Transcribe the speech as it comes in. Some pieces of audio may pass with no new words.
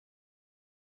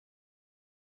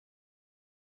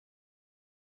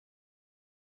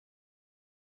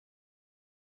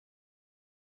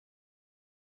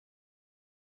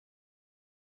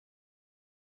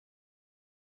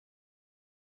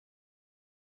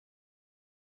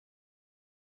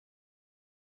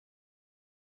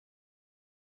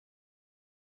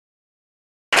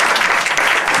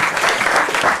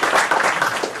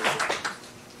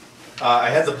I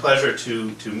had the pleasure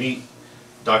to meet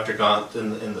Dr. Gaunt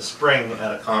in the spring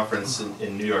at a conference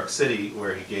in New York City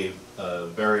where he gave a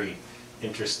very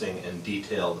interesting and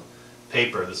detailed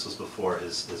paper. This was before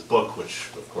his book, which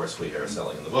of course we are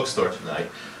selling in the bookstore tonight,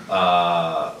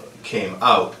 came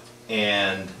out.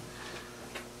 And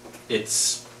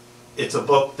it's a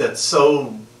book that's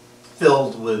so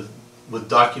filled with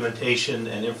documentation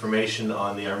and information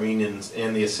on the Armenians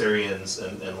and the Assyrians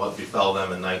and what befell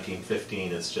them in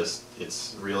 1915.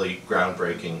 It's really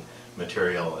groundbreaking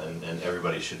material, and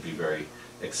everybody should be very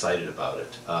excited about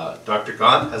it. Dr.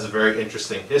 Gaunt has a very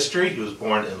interesting history. He was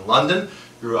born in London,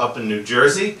 grew up in New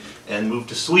Jersey, and moved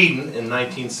to Sweden in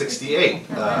 1968.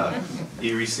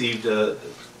 He received a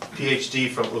PhD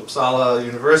from Uppsala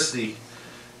University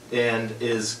and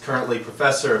is currently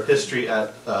professor of history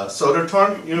at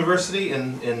Södertörn University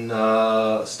in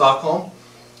Stockholm,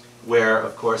 where,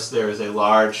 of course, there is a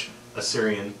large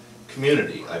Assyrian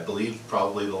community. I believe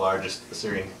probably the largest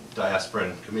Assyrian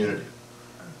diasporan community.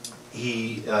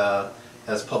 He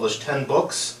has published 10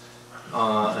 books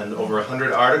and over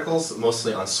 100 articles,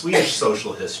 mostly on Swedish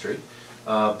social history.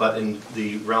 But in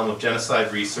the realm of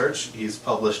genocide research, he's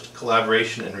published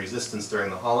Collaboration and Resistance During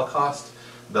the Holocaust,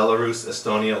 Belarus,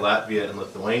 Estonia, Latvia, and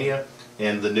Lithuania,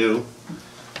 and the new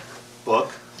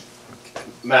book,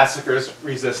 Massacres,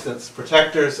 Resistance,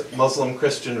 Protectors,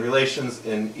 Muslim-Christian Relations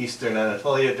in Eastern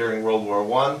Anatolia During World War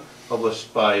I,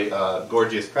 published by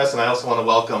Gorgias Press. And I also want to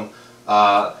welcome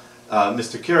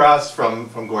Mr. Kiras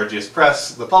from Gorgias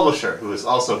Press, the publisher, who is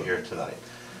also here tonight.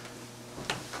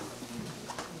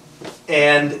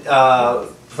 And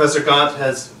Professor Gaunt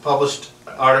has published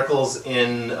articles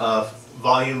in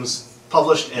volumes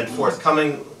published and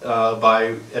forthcoming,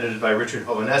 edited by Richard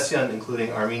Hovhannisyan, including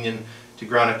Armenian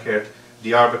Tigranakert,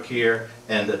 Diyarbekir,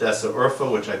 and Edessa Urfa,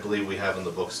 which I believe we have in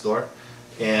the bookstore.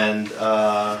 And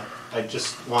I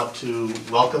just want to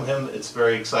welcome him. It's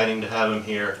very exciting to have him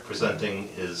here presenting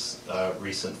his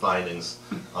recent findings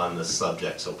on this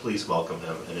subject. So please welcome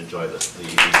him and enjoy the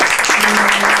evening.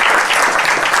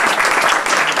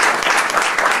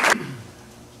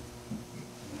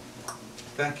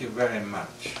 Thank you very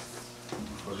much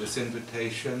for this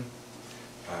invitation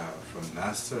from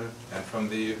NAASR and from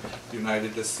the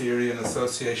United Assyrian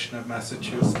Association of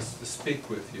Massachusetts to speak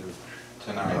with you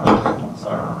tonight.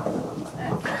 Sorry.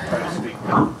 Try to speak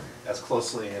as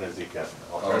closely in as you can.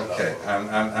 Okay,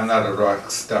 I'm not a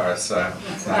rock star, so I'm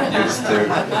not used to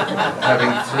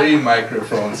having 3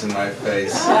 microphones in my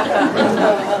face.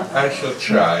 But I shall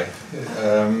try.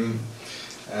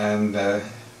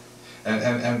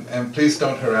 And please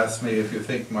don't harass me if you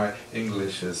think my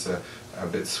English is a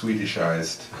bit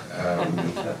Swedishized.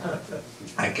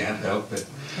 I can't help it.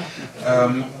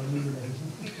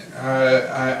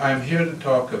 I'm here to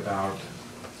talk about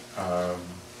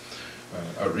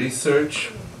a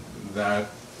research that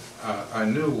I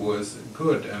knew was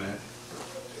good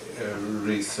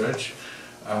research,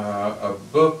 a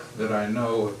book that I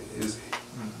know is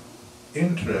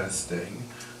interesting,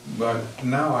 but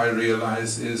now I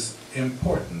realize is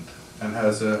important and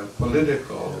has a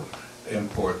political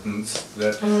importance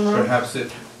that perhaps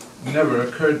it never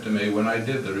occurred to me when I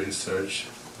did the research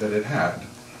that it had.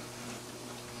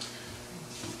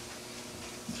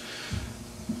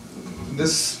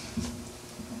 This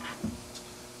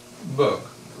book,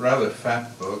 rather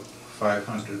fat book,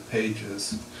 500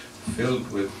 pages,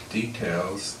 filled with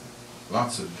details,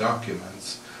 lots of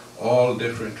documents, all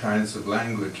different kinds of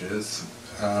languages.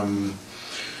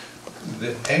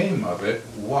 The aim of it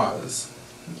was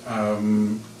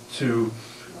to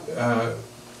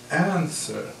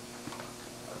answer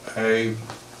a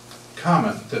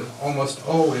comment that almost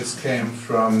always came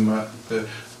from the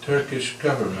Turkish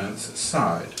government's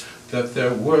side, that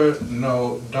there were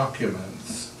no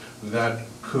documents that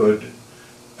could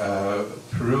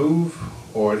prove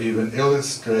or even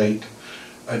illustrate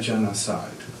a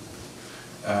genocide.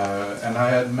 And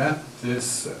I had met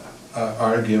this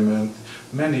argument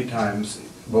many times,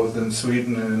 both in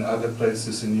Sweden and in other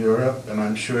places in Europe, and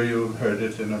I'm sure you've heard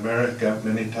it in America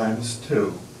many times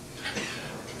too.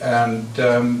 And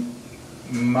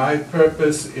my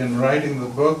purpose in writing the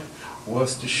book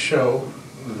was to show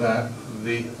that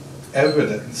the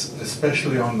evidence,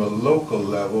 especially on the local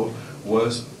level,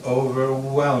 was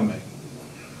overwhelming.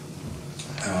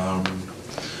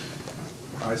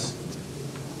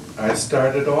 I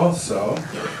started also,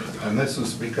 and this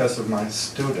was because of my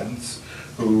students,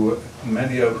 who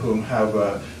many of whom have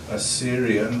a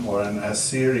Syrian or an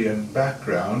Assyrian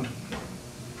background,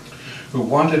 who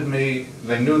wanted me,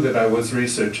 they knew that I was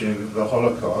researching the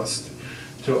Holocaust,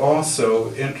 to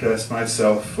also interest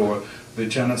myself for the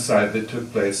genocide that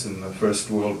took place in the First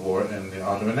World War in the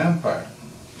Ottoman Empire.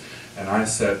 And I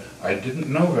said, I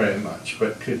didn't know very much,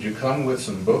 but could you come with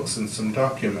some books and some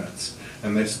documents?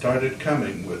 And they started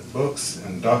coming with books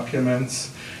and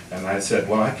documents. And I said,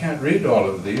 well, I can't read all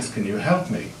of these. Can you help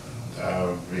me?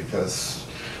 Because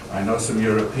I know some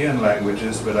European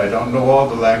languages, but I don't know all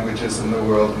the languages in the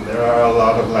world, and there are a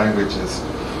lot of languages.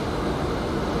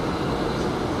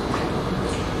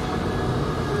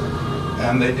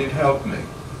 And they did help me.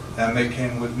 And they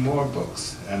came with more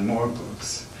books and more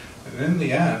books. And in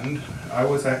the end, I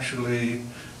was actually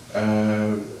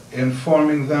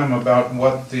informing them about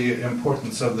what the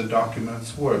importance of the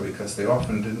documents were, because they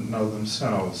often didn't know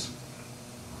themselves.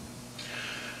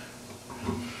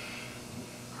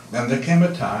 And there came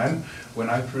a time when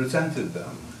I presented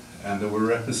them, and there were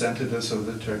representatives of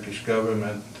the Turkish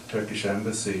government, the Turkish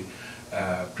embassy,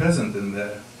 present in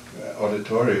the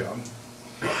auditorium.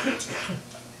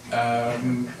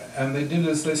 And they did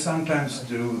as they sometimes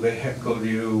do. They heckle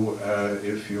you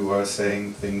if you are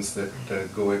saying things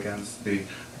that go against the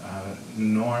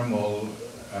normal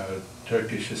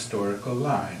Turkish historical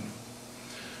line.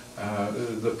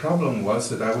 The problem was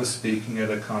that I was speaking at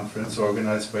a conference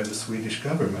organized by the Swedish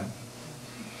government.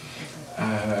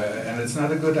 And it's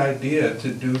not a good idea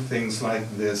to do things like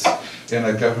this in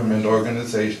a government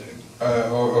organization,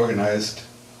 organized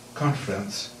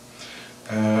conference.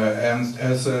 And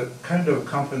as a kind of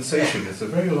compensation, it's a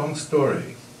very long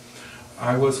story.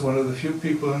 I was one of the few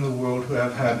people in the world who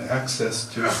have had access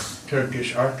to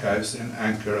Turkish archives in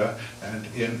Ankara and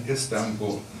in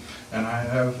Istanbul. And I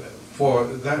have, for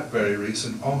that very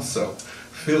reason, also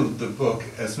filled the book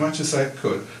as much as I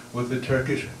could with the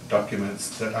Turkish documents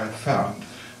that I found.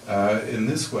 In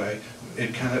this way,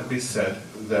 it cannot be said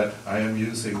that I am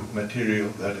using material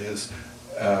that is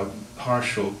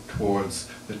partial towards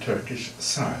the Turkish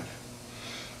side.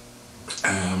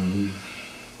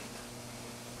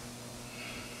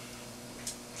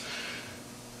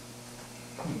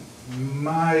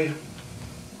 My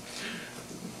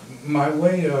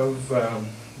way of,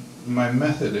 my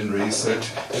method in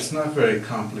research, it's not very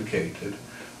complicated.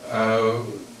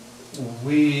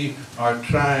 We are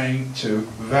trying to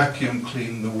vacuum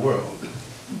clean the world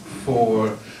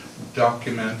for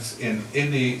documents in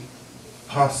any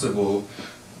possible,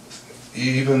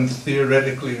 even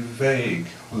theoretically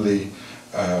vaguely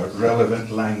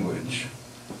relevant language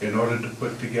in order to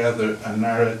put together a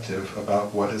narrative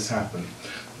about what has happened.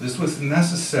 This was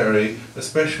necessary,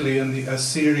 especially in the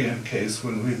Assyrian case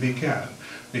when we began,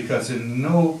 because in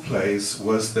no place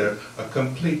was there a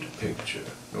complete picture.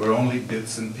 There were only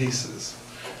bits and pieces.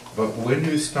 But when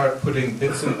you start putting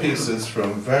bits and pieces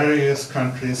from various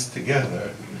countries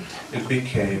together, it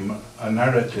became a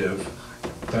narrative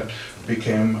that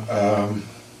became an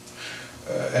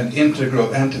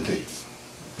integral entity,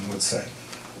 I would say.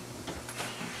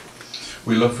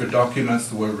 We look for documents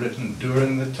that were written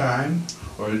during the time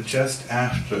or just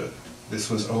after this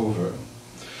was over.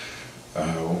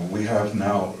 We have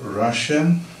now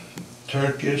Russian,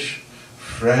 Turkish,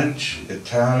 French,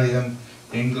 Italian,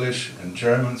 English, and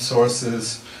German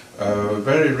sources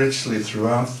very richly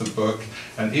throughout the book,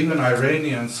 and even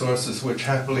Iranian sources, which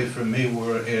happily for me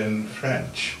were in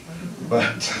French,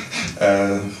 but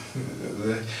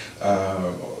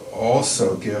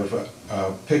also give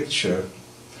a picture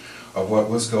of what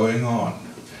was going on.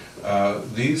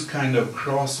 These kind of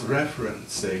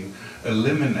cross-referencing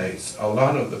eliminates a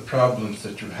lot of the problems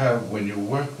that you have when you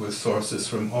work with sources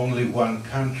from only one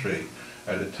country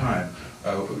at a time.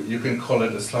 You can call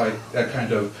it a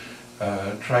kind of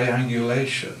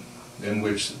triangulation in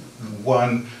which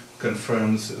one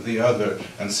confirms the other,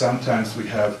 and sometimes we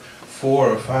have 4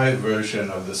 or 5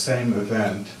 versions of the same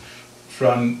event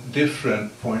from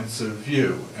different points of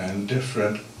view and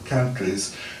different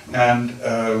countries, and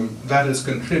that has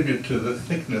contributed to the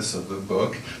thickness of the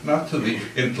book, not to the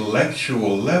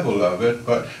intellectual level of it,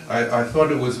 but I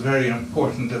thought it was very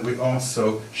important that we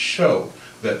also show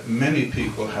that many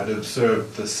people had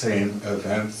observed the same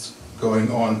events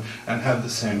going on and had the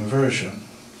same version.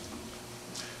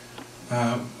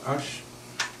 I'll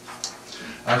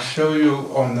show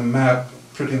you on the map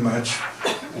pretty much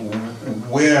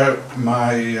where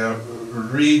my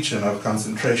region of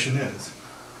concentration is.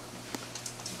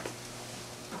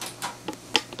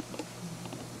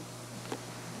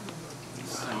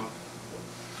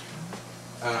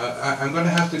 I'm going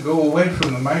to have to go away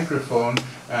from the microphone,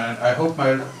 and I hope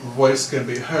my voice can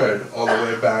be heard all the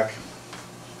way back.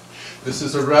 This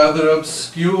is a rather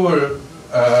obscure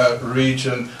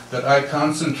region that I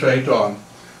concentrate on,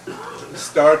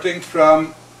 starting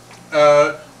from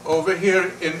over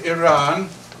here in Iran,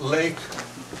 Lake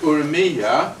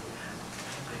Urmia,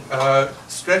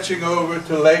 stretching over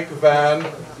to Lake Van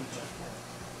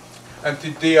and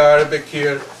to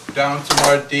Diyarbekir, down to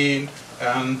Mardin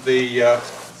and the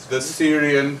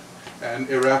Syrian and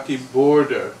Iraqi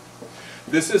border.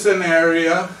 This is an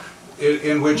area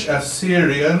in which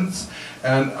Assyrians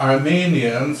and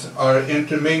Armenians are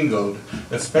intermingled,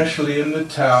 especially in the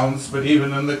towns, but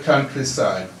even in the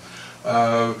countryside.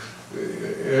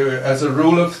 As a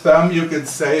rule of thumb, you could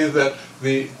say that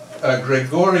the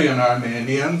Gregorian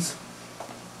Armenians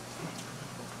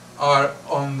are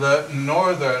on the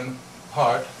northern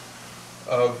part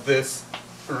of this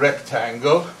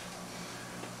rectangle,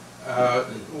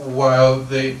 while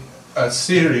the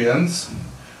Assyrians,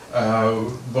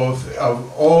 both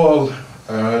of all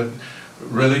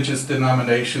religious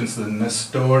denominations, the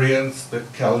Nestorians, the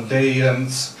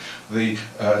Chaldeans, the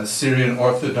Syrian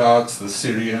Orthodox, the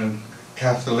Syrian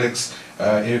Catholics,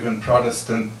 even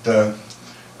Protestant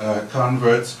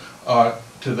converts, are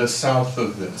to the south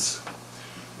of this.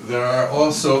 There are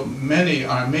also many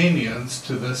Armenians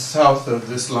to the south of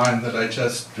this line that I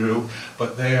just drew,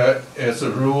 but they are, as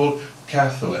a rule,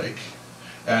 Catholic,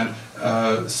 and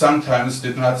sometimes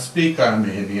did not speak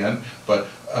Armenian, but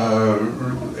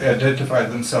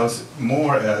identified themselves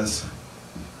more as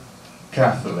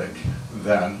Catholic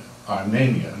than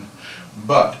Armenian.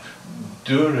 But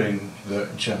during the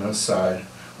genocide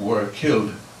were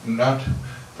killed, not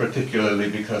particularly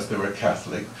because they were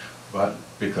Catholic, but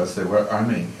because they were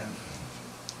Armenian.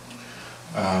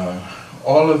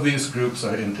 All of these groups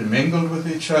are intermingled with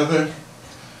each other.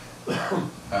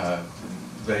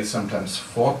 They sometimes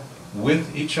fought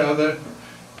with each other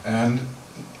and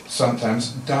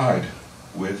sometimes died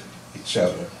with each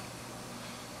other.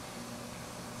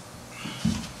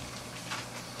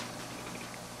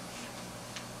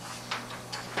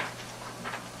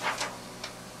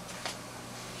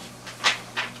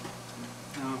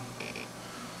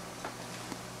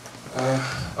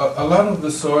 A lot of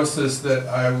the sources that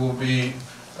I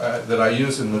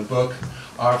use in the book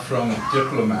are from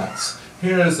diplomats.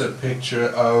 Here is a picture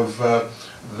of a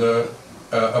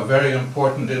very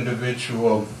important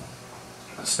individual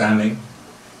standing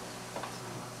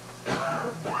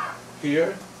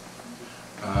here.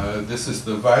 This is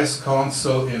the vice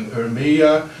consul in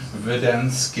Urmia,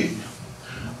 Vedensky,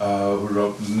 who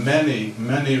wrote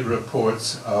many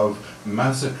reports of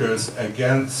massacres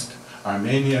against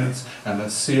Armenians and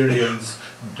Assyrians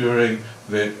during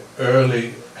the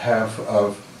early half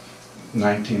of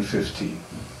 1915.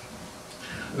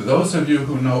 Those of you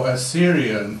who know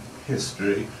Assyrian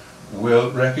history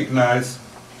will recognize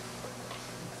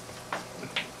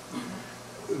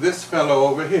this fellow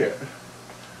over here.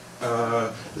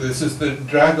 This is the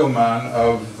dragoman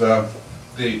of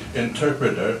the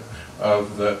interpreter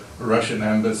of the Russian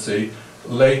embassy.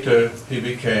 Later he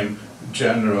became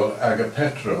General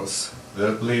Agapetros,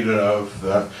 the leader of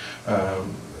the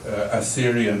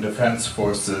Assyrian defense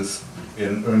forces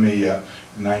in Urmia,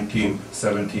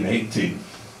 1917-18.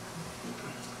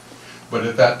 But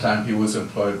at that time he was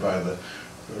employed by the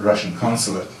Russian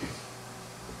consulate.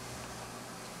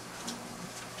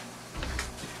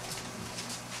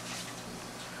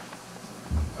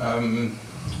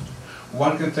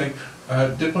 One can think,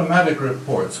 diplomatic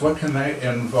reports, what can they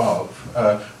involve?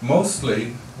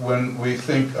 Mostly, when we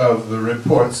think of the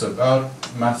reports about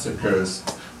massacres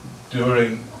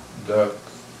during the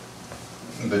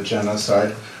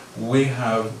genocide, we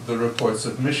have the reports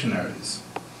of missionaries.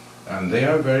 And they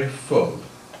are very full,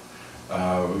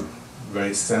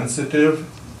 very sensitive,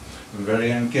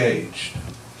 very engaged.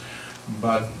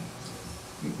 But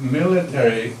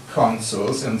military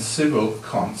consuls and civil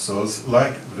consuls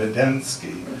like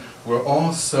Vedensky were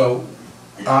also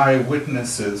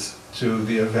eyewitnesses to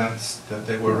the events that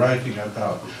they were writing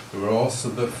about. They were also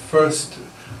the first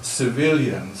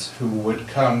civilians who would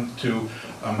come to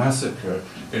a massacre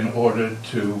in order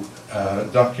to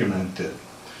document it.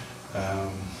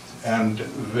 And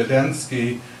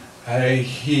Vedensky,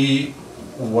 he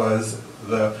was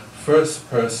the first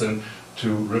person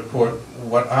to report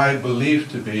what I believe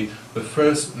to be the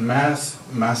first mass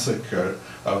massacre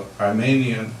of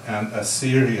Armenian and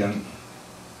Assyrian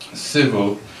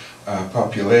civil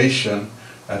population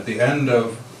at the end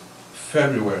of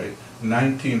February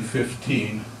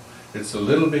 1915. It's a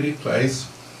little bitty place.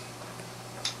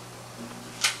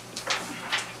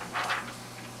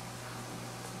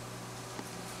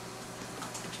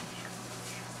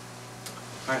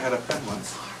 I had a pen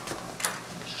once.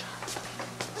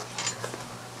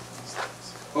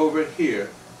 Over here,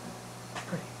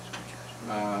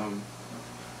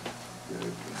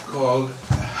 called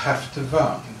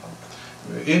Haftevan,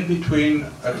 in between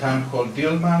a town called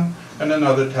Dilman and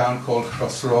another town called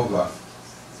Khosrova.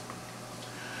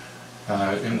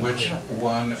 in which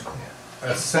one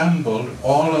assembled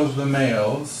all of the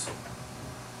males,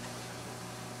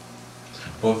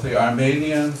 both the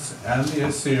Armenians and the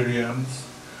Assyrians,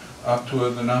 up to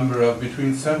the number of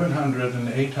between 700 and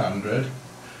 800,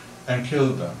 and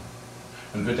killed them.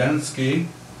 And Vidensky,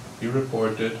 he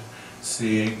reported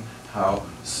seeing how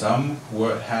some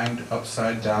were hanged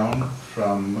upside down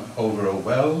from over a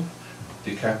well,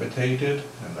 decapitated,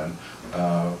 and then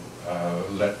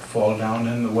let fall down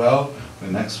in the well. The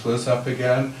next was up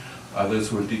again.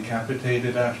 Others were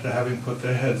decapitated after having put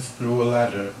their heads through a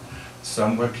ladder.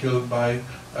 Some were killed by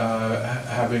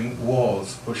having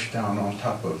walls pushed down on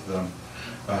top of them.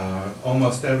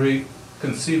 Almost every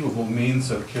conceivable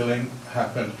means of killing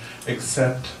happened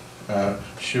except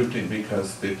shooting,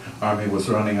 because the army was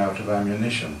running out of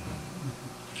ammunition.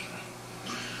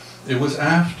 It was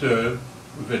after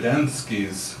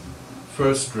Vidensky's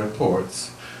first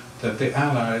reports that the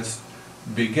Allies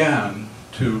began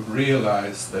to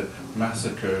realize that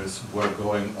massacres were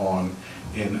going on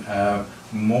in a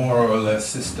more or less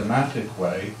systematic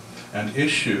way, and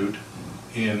issued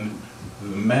in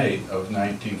May of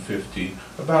 1950,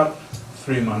 about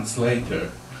 3 months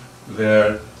later,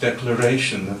 their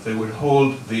declaration that they would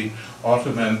hold the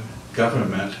Ottoman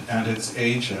government and its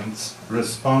agents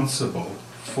responsible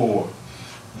for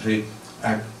the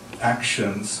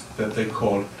actions that they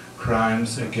called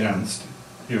crimes against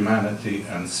humanity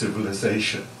and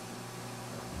civilization.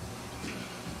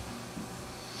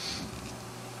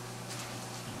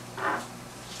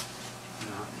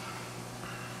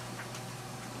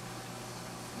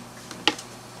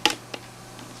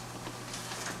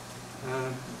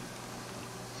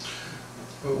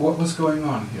 What was going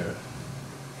on here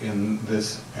in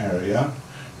this area?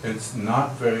 It's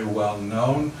not very well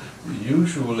known.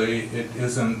 Usually it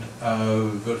isn't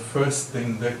the first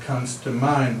thing that comes to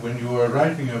mind when you are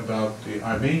writing about the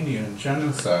Armenian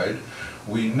genocide.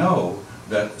 We know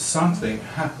that something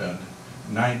happened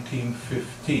in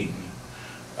 1915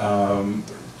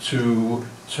 to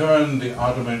turn the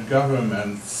Ottoman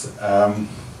government's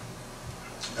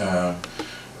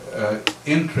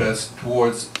interest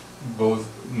towards both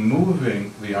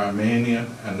moving the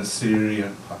Armenian and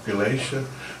Assyrian population,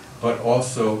 but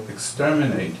also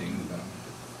exterminating them.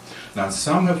 Now,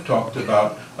 some have talked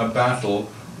about a battle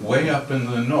way up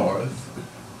in the north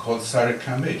called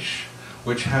Sarikamish,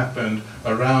 which happened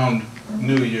around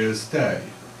New Year's Day.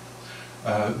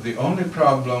 The only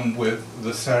problem with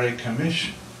the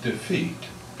Sarikamish defeat,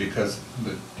 because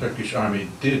the Turkish army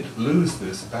did lose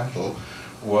this battle,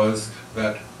 was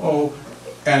that,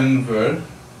 Enver,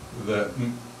 the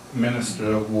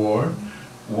Minister of War,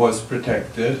 was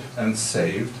protected and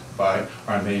saved by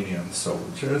Armenian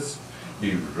soldiers.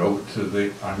 He wrote to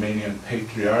the Armenian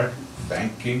Patriarch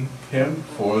thanking him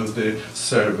for the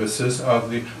services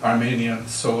of the Armenian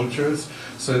soldiers.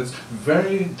 So it's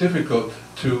very difficult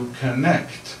to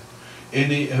connect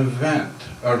any event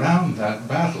around that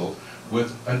battle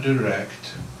with a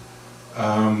direct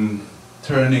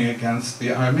turning against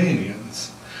the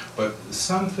Armenians. But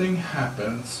something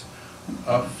happens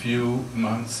a few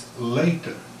months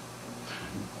later,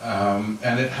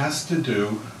 and it has to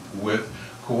do with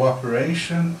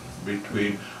cooperation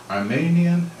between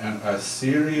Armenian and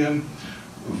Assyrian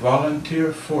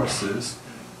volunteer forces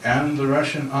and the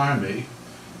Russian army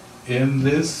in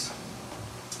this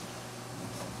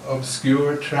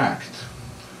obscure tract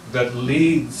that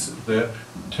leads the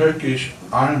Turkish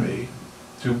army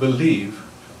to believe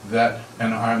that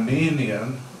an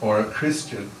Armenian or a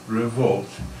Christian revolt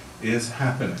is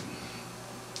happening.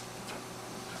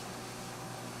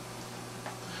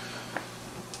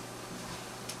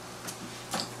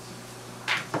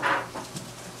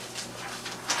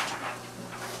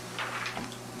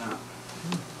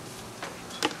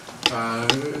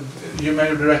 You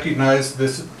may recognize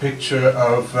this picture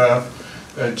of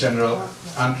General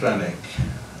Antranik.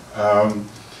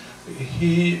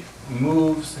 He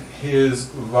moves his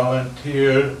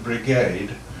volunteer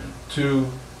brigade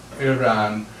to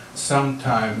Iran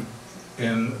sometime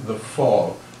in the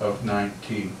fall of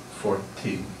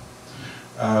 1914.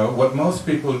 What most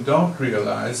people don't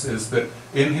realize is that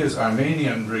in his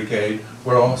Armenian brigade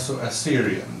were also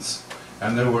Assyrians,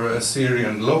 and there were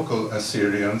local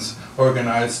Assyrians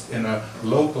organized in a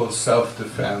local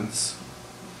self-defense,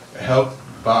 helped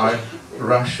by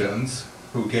Russians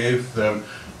who gave them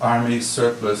army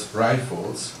surplus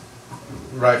rifles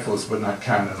but not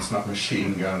cannons, not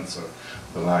machine guns or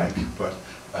the like, but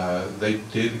they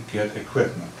did get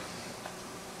equipment.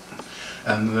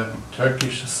 And the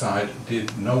Turkish side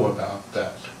did know about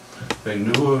that. They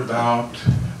knew about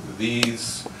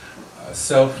these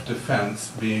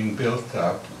self-defense being built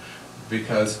up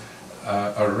because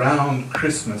around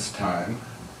Christmas time,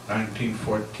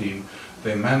 1914,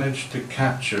 they managed to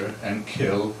capture and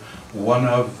kill one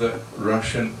of the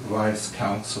Russian vice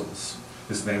consuls.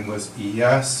 His name was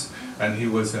Iyas, and he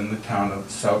was in the town of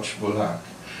Sauchbulak.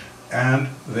 And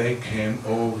they came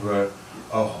over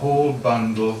a whole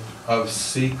bundle of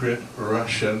secret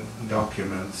Russian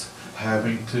documents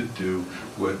having to do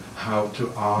with how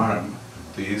to arm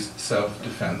these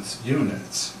self-defense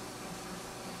units,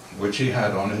 which he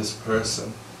had on his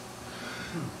person.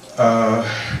 I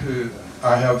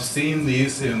have seen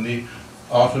these in the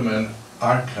Ottoman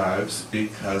archives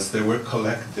because they were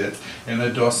collected in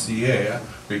a dossier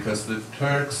because the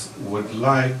Turks would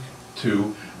like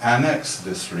to annex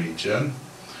this region,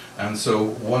 and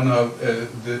so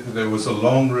there was a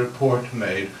long report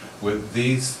made with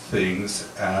these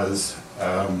things as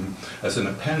an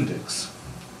appendix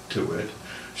to it,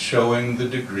 showing the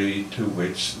degree to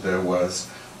which there was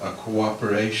a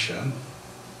cooperation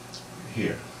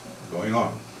here going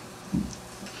on.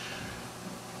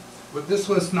 But this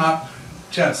was not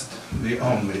just the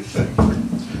only thing.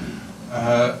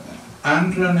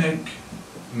 Antranik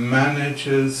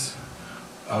manages,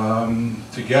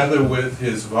 together with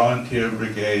his volunteer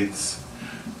brigades,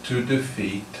 to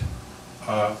defeat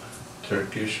a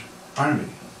Turkish army.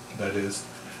 That is,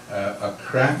 a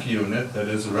crack unit that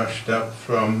is rushed up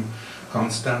from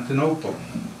Constantinople.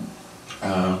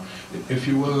 If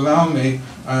you will allow me,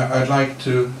 I'd like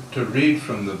to read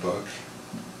from the book.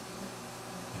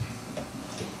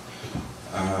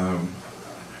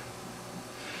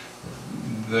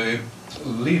 The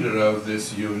leader of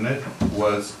this unit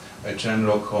was a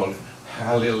general called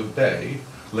Halil Bey,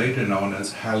 later known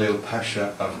as Halil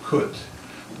Pasha of Kut,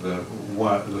 the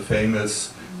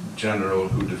famous general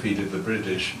who defeated the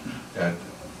British at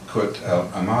Kut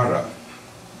al-Amara.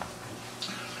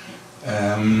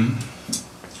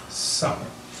 So,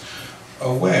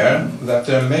 aware that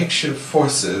their makeshift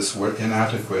forces were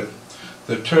inadequate,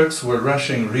 the Turks were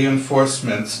rushing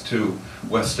reinforcements to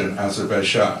western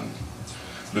Azerbaijan.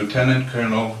 Lieutenant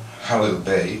Colonel Halil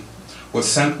Bey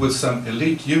was sent with some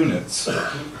elite units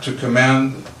to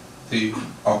command the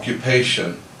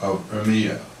occupation of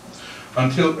Urmia.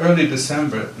 Until early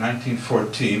December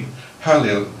 1914,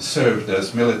 Halil served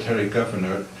as military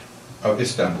governor of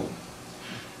Istanbul.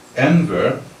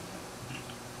 Enver,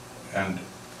 and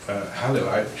Halil,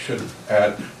 I should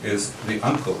add, is the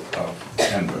uncle of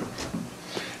Enver.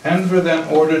 Enver then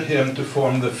ordered him to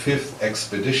form the 5th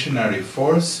Expeditionary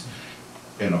Force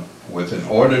with an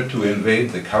order to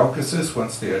invade the Caucasus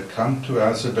once they had come to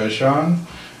Azerbaijan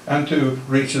and to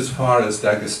reach as far as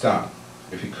Dagestan,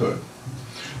 if he could.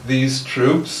 These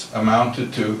troops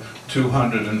amounted to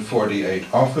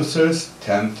 248 officers,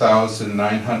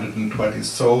 10,920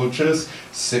 soldiers,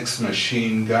 6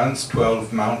 machine guns,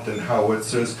 12 mountain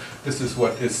howitzers. This is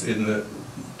what is in the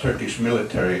Turkish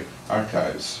military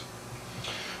archives.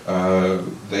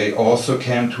 They also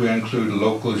came to include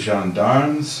local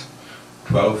gendarmes,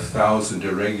 12,000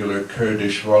 irregular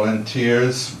Kurdish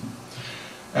volunteers.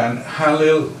 And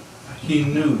Halil, he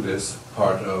knew this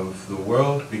part of the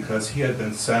world because he had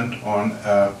been sent on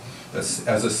as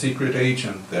a secret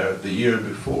agent there the year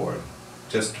before,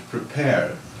 just to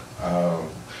prepare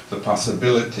the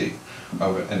possibility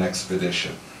of an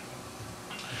expedition.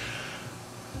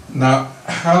 Now,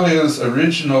 Halil's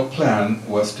original plan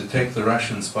was to take the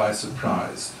Russians by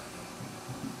surprise,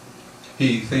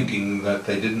 he thinking that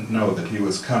they didn't know that he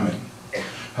was coming.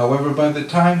 However, by the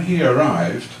time he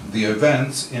arrived, the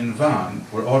events in Van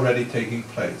were already taking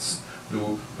place.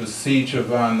 The siege of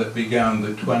Van that began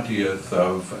the 20th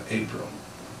of April.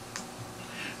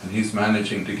 And he's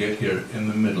managing to get here in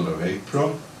the middle of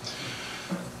April.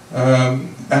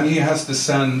 And he has to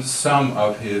send some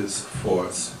of his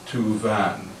force to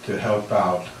Van to help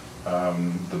out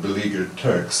the beleaguered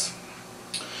Turks.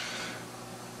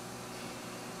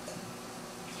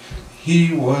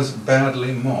 He was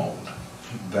badly mauled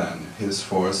then, his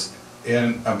force,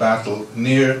 in a battle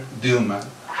near Dilman.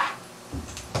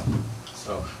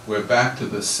 So we're back to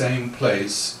the same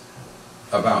place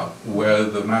about where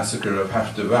the massacre of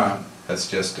Haftavan has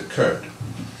just occurred.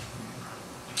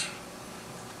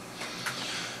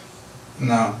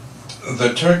 Now,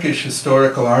 the Turkish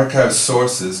Historical Archive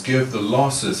sources give the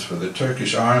losses for the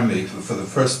Turkish army for the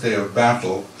first day of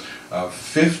battle of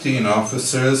 15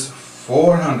 officers,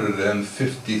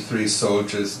 453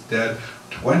 soldiers dead,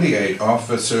 28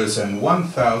 officers and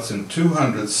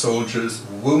 1,200 soldiers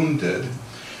wounded,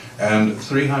 and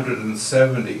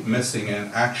 370 missing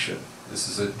in action. This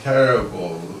is a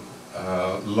terrible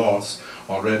loss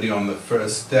already on the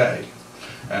first day.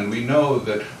 And we know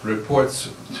that reports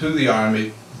to the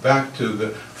army back to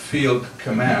the field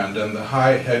command and the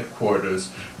high headquarters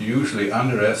usually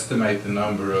underestimate the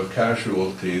number of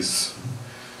casualties.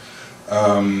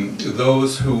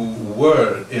 Those who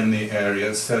were in the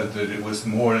area said that it was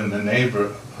more in the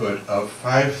neighborhood of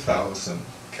 5,000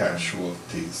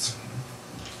 casualties.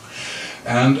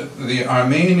 And the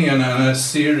Armenian and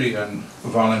Assyrian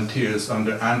volunteers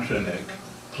under Antranik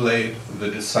played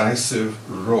the decisive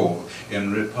role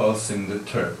in repulsing the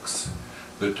Turks.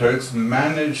 The Turks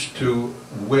managed to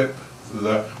whip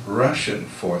the Russian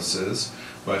forces,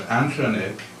 but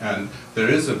Antranik, and there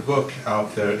is a book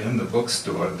out there in the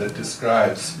bookstore that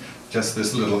describes just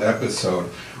this little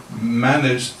episode,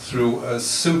 managed through a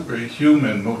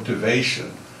superhuman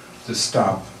motivation to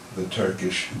stop the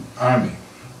Turkish army.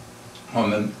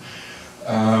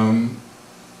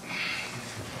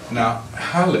 Now,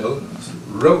 Halil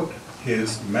wrote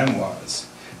his memoirs,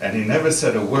 and he never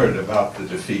said a word about the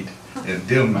defeat in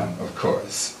Dilman, of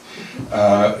course.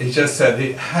 He just said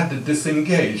he had to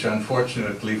disengage,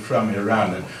 unfortunately, from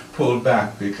Iran and pull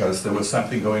back because there was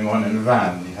something going on in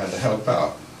Van. He had to help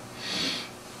out.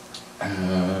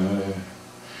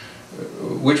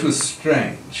 Which was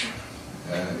strange,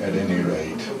 at any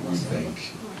rate, we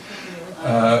think.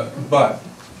 But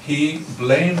he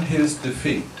blamed his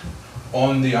defeat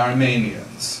on the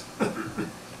Armenians.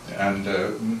 And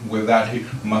with that he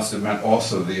must have meant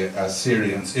also the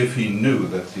Assyrians, if he knew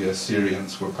that the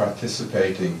Assyrians were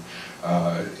participating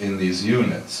in these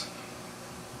units.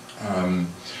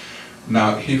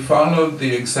 Now he followed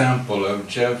the example of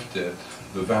Jevdit,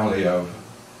 the valley of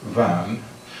Van,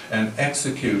 and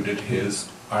executed his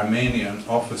Armenian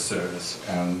officers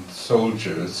and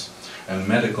soldiers and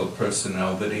medical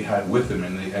personnel that he had with him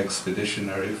in the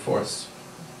expeditionary force.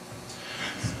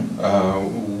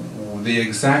 The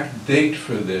exact date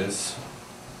for this,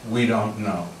 we don't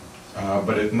know,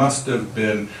 but it must have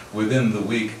been within the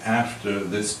week after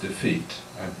this defeat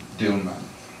at Dilman.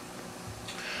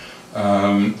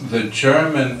 The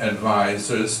German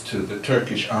advisors to the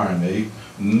Turkish army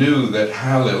knew that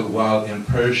Halil, while in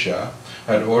Persia,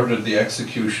 had ordered the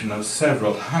execution of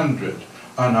several hundred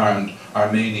unarmed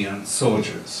Armenian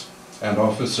soldiers and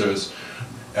officers,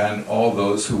 and all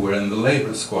those who were in the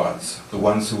labor squads, the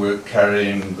ones who were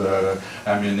carrying the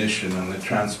ammunition and the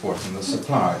transport and the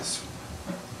supplies.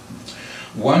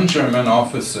 One German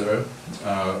officer,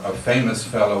 a famous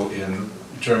fellow in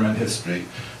German history,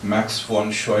 Max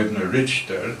von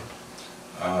Scheubner-Richter,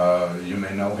 you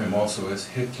may know him also as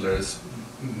Hitler's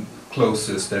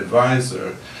closest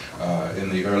advisor in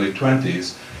the early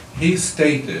 20s, he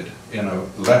stated in a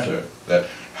letter that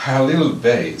Halil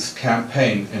Bey's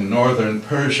campaign in northern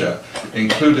Persia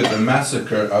included the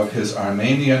massacre of his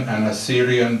Armenian and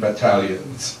Assyrian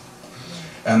battalions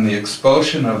and the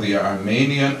expulsion of the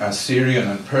Armenian, Assyrian,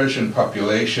 and Persian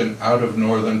population out of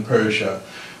northern Persia,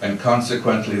 and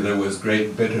consequently there was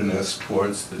great bitterness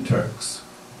towards the Turks.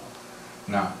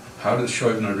 Now, how does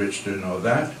Scheubner-Richter know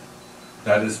that?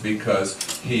 That is because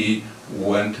he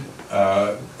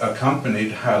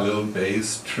accompanied Halil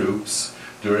Bey's troops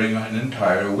during an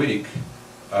entire week,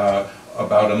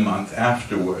 about a month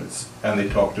afterwards, and they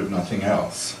talked of nothing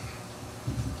else.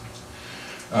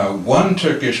 One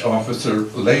Turkish officer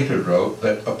later wrote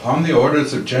that upon the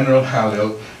orders of General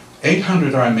Halil,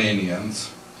 800 Armenians,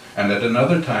 and at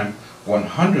another time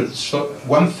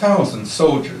 1,000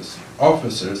 soldiers,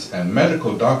 officers, and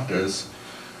medical doctors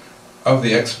of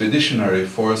the expeditionary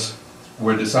force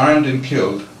were disarmed and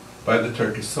killed by the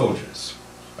Turkish soldiers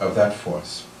of that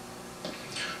force.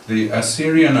 The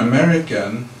Assyrian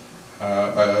American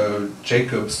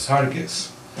Jacob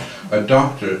Sargis, a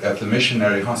doctor at the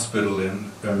missionary hospital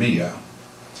in Urmia,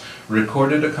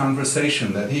 recorded a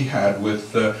conversation that he had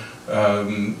with the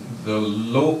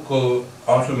local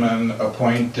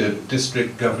Ottoman-appointed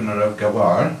district governor of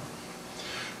Gawar,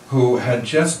 who had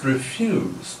just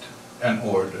refused an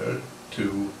order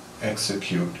to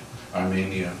execute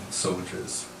Armenian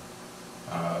soldiers.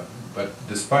 But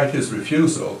despite his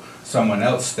refusal, someone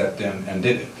else stepped in and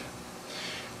did it.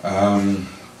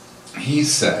 He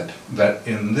said that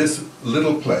in this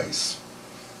little place,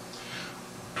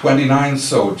 29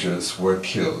 soldiers were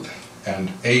killed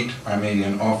and 8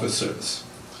 Armenian officers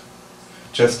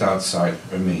just outside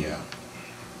Urmia.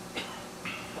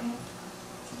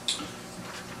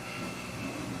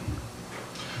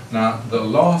 Now, the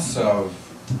loss of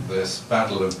this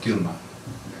Battle of Dilman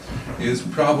is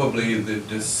probably the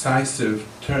decisive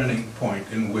turning point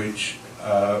in which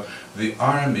the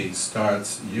army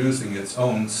starts using its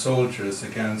own soldiers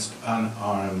against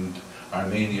unarmed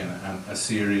Armenian and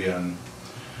Assyrian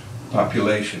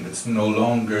population. It's no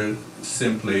longer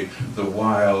simply the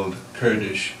wild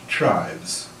Kurdish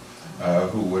tribes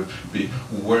who would be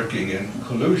working in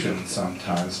collusion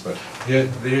sometimes. But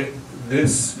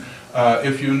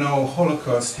if you know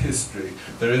Holocaust history,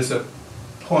 there is a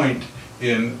point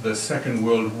in the Second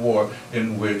World War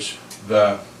in which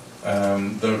the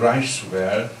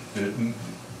Reichswehr,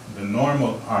 the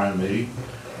normal army,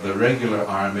 the regular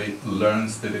army,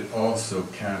 learns that it also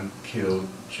can kill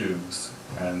Jews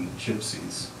and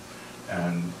Gypsies,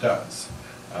 and does.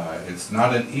 It's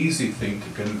not an easy thing to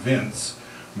convince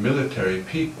military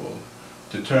people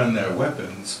to turn their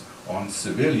weapons on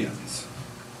civilians.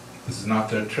 This is not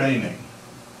their training.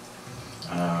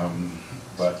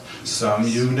 But some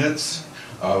units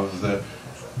of the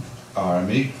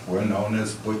army were known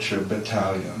as butcher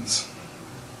battalions.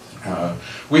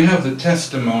 We have the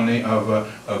testimony of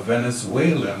a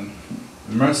Venezuelan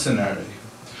mercenary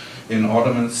in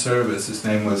Ottoman service. His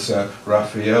name was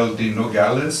Rafael de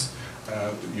Nogales.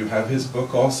 You have his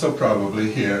book also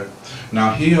probably here.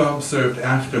 Now he observed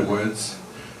afterwards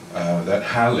that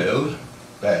Halil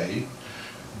Bey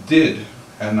did,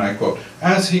 and I quote,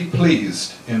 as he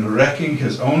pleased in wreaking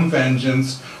his own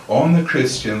vengeance on the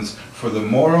Christians for the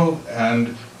moral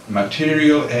and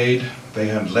material aid they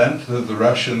had lent to the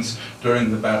Russians during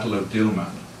the Battle of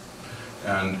Dilman.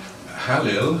 And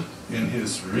Halil, in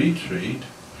his retreat,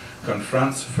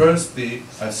 confronts first the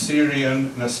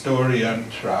Assyrian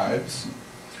Nestorian tribes,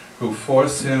 who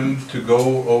force him to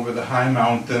go over the high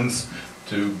mountains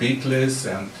to Bitlis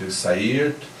and to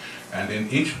Sairt, and in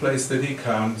each place that he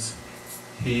comes,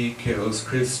 he kills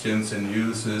Christians and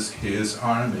uses his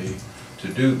army to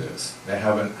do this. They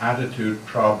have an attitude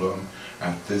problem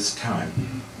at this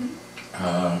time.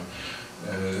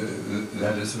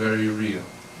 That is very real.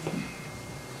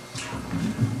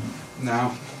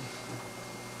 Now,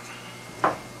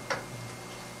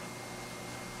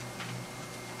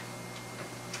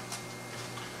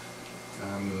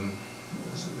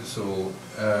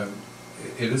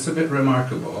 it is a bit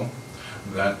remarkable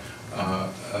that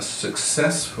a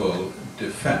successful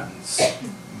defense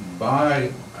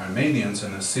by Armenians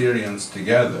and Assyrians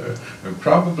together, and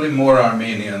probably more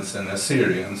Armenians than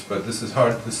Assyrians, but this is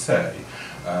hard to say.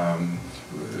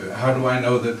 How do I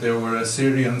know that there were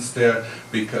Assyrians there?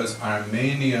 Because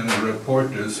Armenian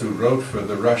reporters who wrote for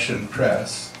the Russian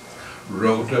press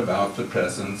wrote about the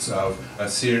presence of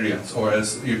Assyrians, or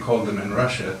as you called them in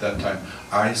Russia at that time,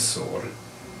 Aysor.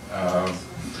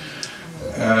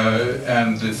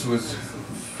 And this was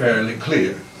fairly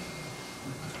clear.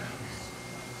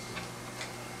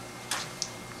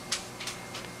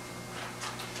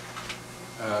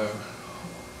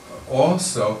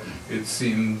 Also, it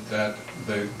seemed that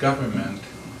the government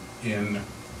in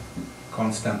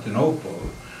Constantinople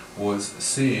was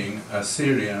seeing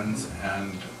Assyrians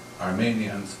and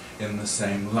Armenians in the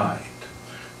same light.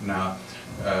 Now,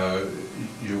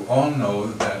 you all know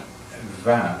that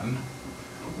Van,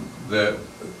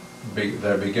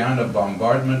 there began a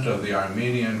bombardment of the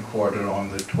Armenian quarter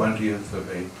on the 20th of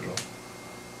April.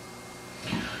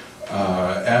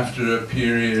 After a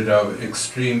period of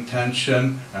extreme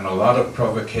tension and a lot of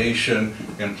provocation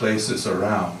in places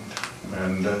around,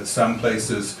 and some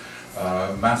places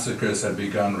massacres had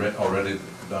begun already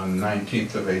on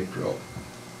 19th of April.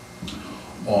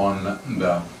 On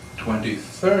the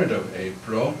 23rd of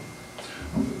April,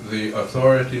 the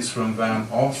authorities from Van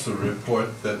also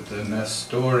report that the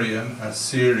Nestorian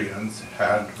Assyrians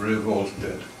had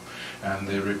revolted, and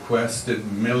they requested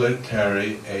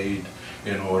military aid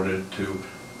in order to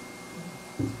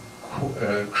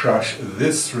crush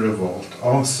this revolt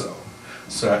also.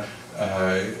 So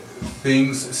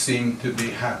things seem to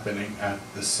be happening at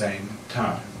the same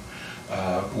time.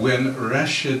 When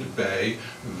Rashid Bey,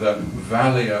 the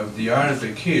valley of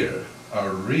Diyarbekir, a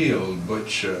real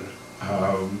butcher,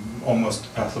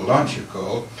 almost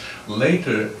pathological,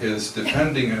 later is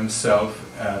defending himself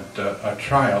at a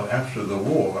trial after the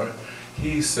war,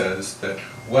 he says that,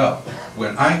 well,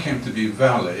 when I came to be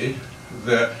valley,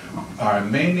 the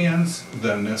Armenians,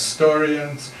 the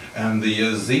Nestorians, and the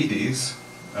Yazidis,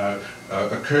 a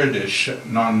Kurdish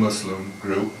non-Muslim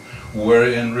group, were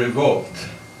in revolt,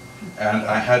 and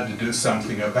I had to do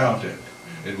something about it.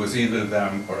 It was either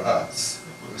them or us,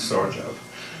 sort of.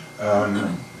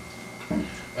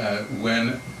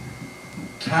 When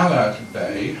Talat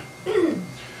Bey,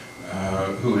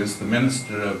 who is the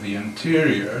Minister of the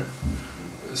Interior,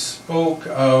 spoke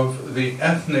of the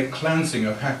ethnic cleansing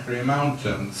of Hakkari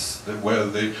Mountains, where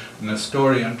the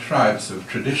Nestorian tribes have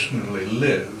traditionally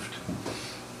lived,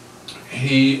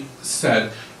 he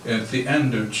said at the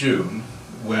end of June,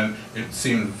 when it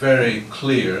seemed very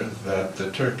clear that the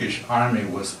Turkish army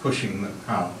was pushing them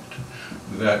out,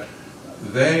 that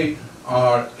they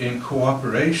are in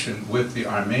cooperation with the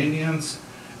Armenians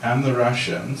and the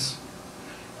Russians,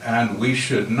 and we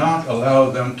should not allow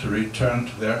them to return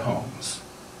to their homes.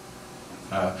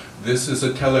 This is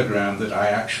a telegram that I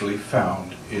actually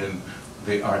found in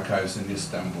the archives in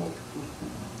Istanbul.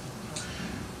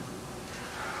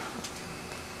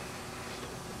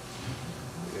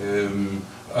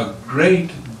 A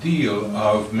great deal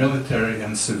of military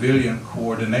and civilian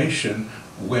coordination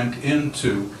went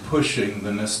into pushing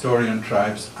the Nestorian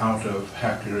tribes out of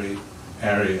Hakkari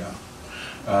area.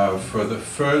 For the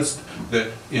first,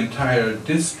 the entire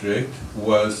district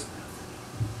was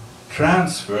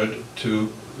transferred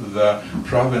to the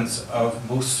province of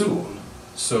Mosul,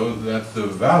 so that the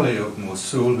valley of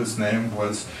Mosul, whose name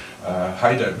was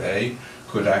Haydar Bey,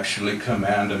 could actually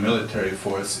command a military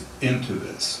force into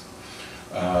this.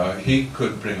 He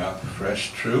could bring up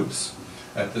fresh troops.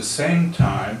 At the same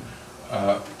time,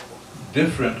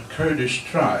 different Kurdish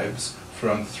tribes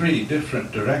from 3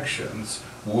 different directions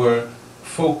were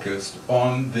focused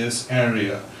on this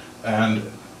area.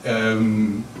 And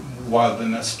while the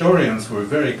Nestorians were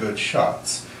very good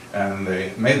shots and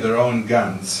they made their own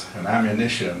guns and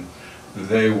ammunition,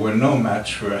 they were no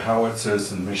match for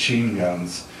howitzers and machine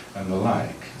guns and the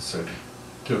like. So it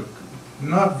took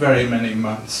not very many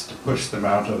months to push them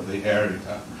out of the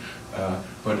area,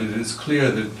 but it is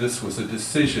clear that this was a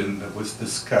decision that was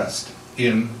discussed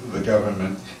in the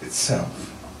government itself.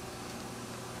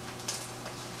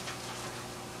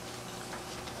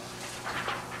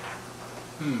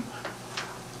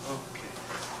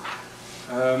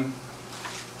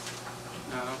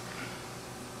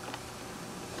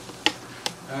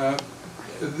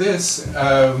 This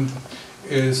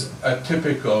is a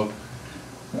typical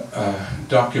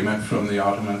document from the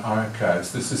Ottoman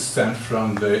archives. This is sent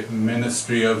from the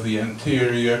Ministry of the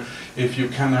Interior. If you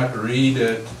cannot read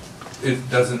it, it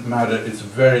doesn't matter. It's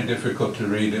very difficult to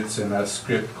read. It's in a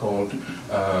script called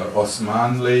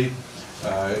Osmanli.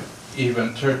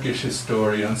 Even Turkish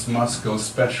historians must go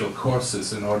special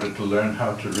courses in order to learn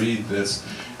how to read this,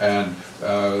 and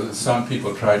some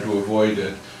people try to avoid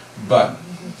it. But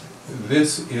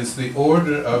this is the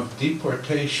order of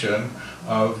deportation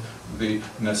of the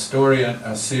Nestorian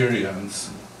Assyrians.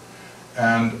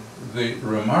 And the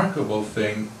remarkable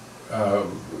thing,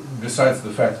 besides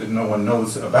the fact that no one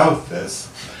knows about this,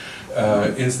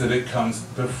 is that it comes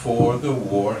before the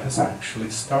war has actually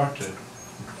started.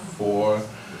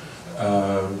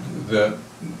 The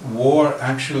war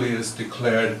actually is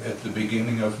declared at the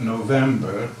beginning of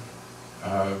November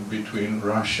between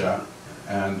Russia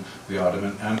and the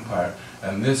Ottoman Empire,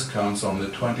 and this comes on the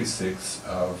 26th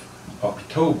of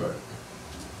October.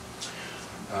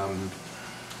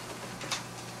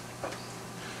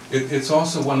 It's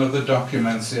also one of the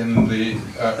documents in the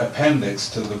appendix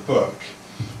to the book,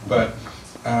 but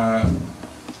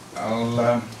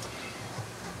I'll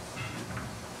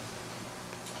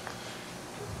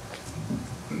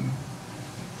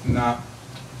now,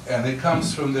 and it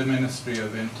comes from the Ministry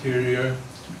of Interior,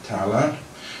 Talat,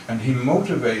 and he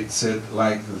motivates it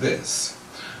like this.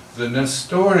 The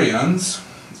Nestorians,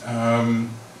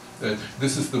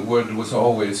 this is the word that was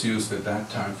always used at that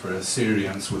time for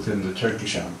Assyrians within the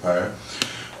Turkish Empire.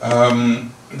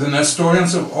 The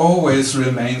Nestorians have always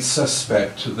remained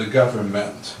suspect to the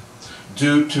government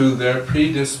due to their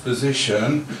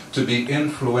predisposition to be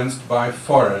influenced by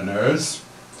foreigners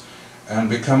and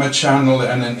become a channel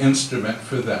and an instrument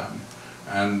for them.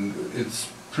 And it's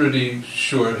pretty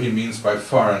sure he means by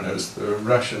foreigners the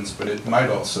Russians, but it might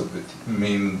also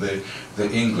mean the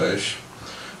English.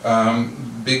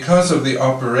 Because of the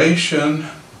operation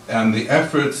and the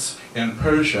efforts in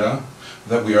Persia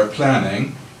that we are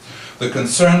planning, the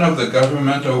concern of the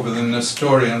government over the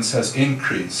Nestorians has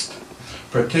increased,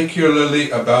 particularly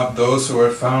about those who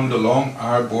are found along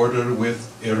our border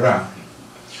with Iran.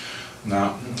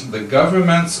 Now, the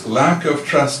government's lack of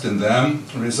trust in them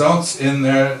results in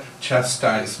their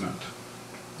chastisement.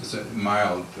 It's a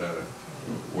mild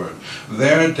word.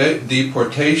 Their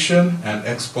deportation and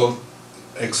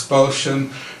expulsion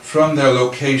from their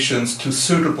locations to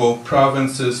suitable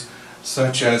provinces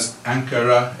such as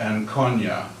Ankara and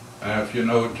Konya. If you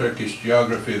know Turkish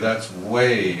geography, that's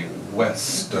way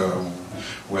west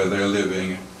where they're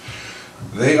living.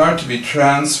 They are to be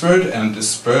transferred and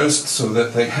dispersed so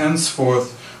that they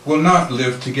henceforth will not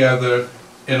live together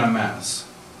in a mass,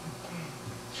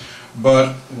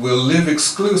 but will live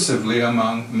exclusively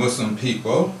among Muslim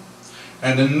people,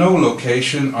 and in no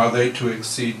location are they to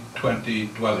exceed 20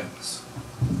 dwellings.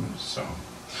 So,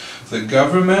 the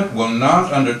government will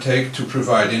not undertake to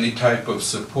provide any type of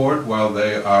support while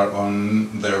they are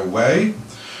on their way.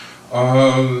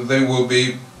 They will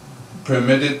be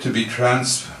permitted to be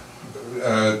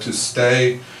to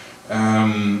stay,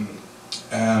 and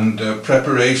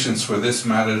preparations for this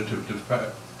matter to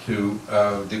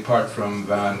depart from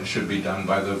Van should be done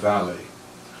by the valley.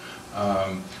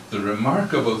 The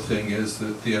remarkable thing is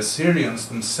that the Assyrians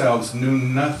themselves knew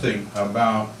nothing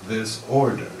about this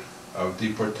order of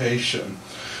deportation.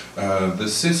 The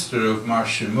sister of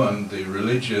Marshimun, the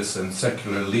religious and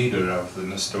secular leader of the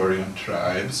Nestorian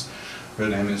tribes, her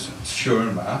name is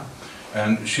Urmia,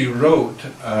 and she wrote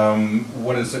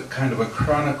what is a kind of a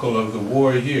chronicle of the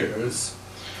war years,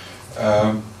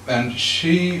 and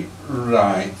she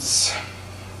writes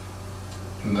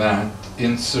that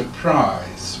in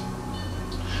surprise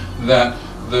that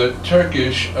the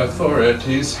Turkish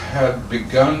authorities had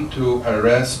begun to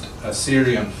arrest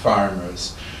Assyrian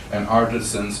farmers and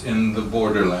artisans in the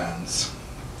borderlands.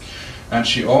 And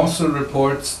she also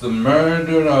reports the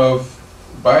murder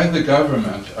by the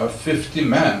government of 50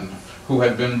 men who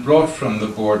had been brought from the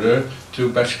border to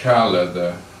Bashkala,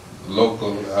 the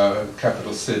local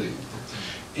capital city.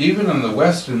 Even in the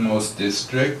westernmost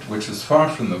district, which is far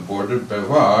from the border,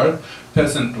 Bevar,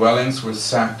 peasant dwellings were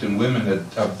sacked and women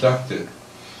abducted.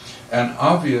 And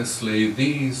obviously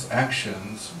these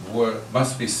actions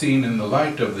must be seen in the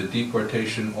light of the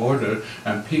deportation order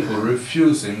and people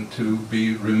refusing to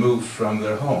be removed from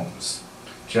their homes,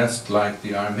 just like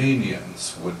the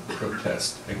Armenians would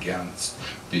protest against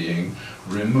being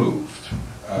removed.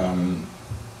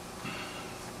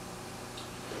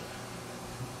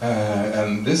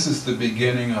 And this is the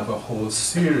beginning of a whole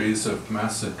series of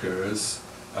massacres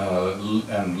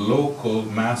and local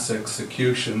mass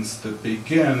executions that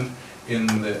begin in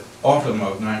the autumn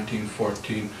of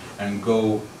 1914 and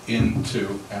go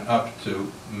into and up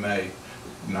to May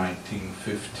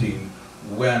 1915,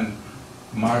 when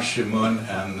Marshimun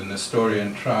and the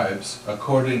Nestorian tribes,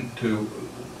 according to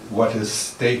what is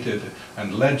stated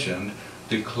and legend,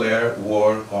 declare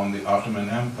war on the Ottoman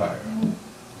Empire.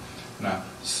 Now,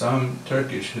 some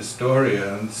Turkish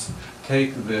historians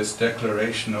take this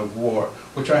declaration of war,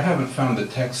 which I haven't found the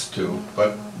text to,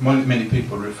 but many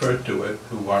people refer to it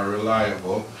who are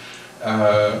reliable,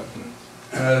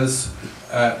 as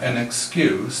an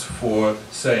excuse for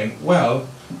saying, well,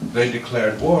 they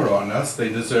declared war on us, they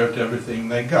deserved everything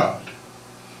they got.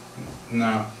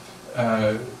 Now,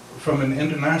 from an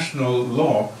international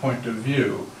law point of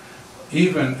view,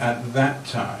 even at that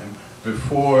time,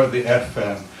 before the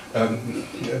FN,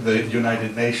 the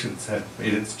United Nations had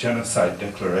made its genocide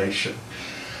declaration,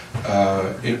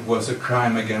 it was a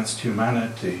crime against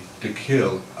humanity to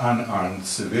kill unarmed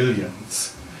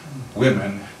civilians,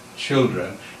 women,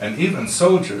 children, and even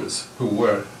soldiers who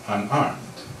were unarmed.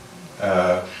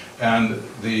 And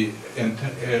the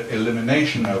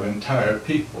elimination of entire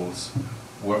peoples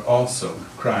were also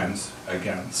crimes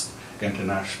against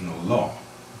international law,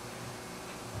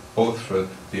 both for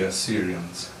the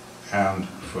Assyrians and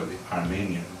for the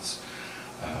Armenians.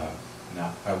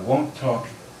 Now, I won't talk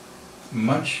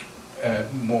much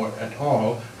more at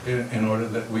all in order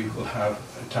that we will have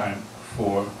time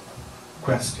for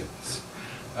questions.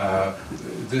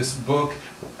 This book,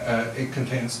 it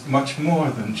contains much more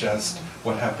than just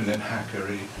what happened in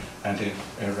Hakkari and in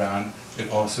Iran.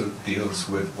 It also deals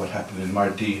with what happened in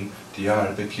Mardin,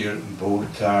 Diyarbekir,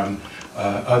 Gaunt,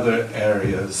 other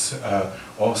areas,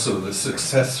 also the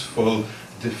successful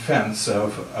defense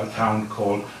of a town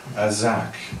called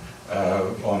Azakh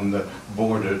on the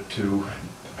border to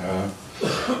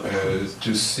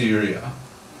Syria,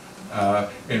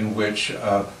 in which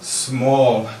a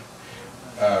small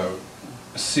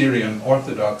Syrian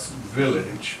Orthodox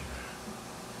village,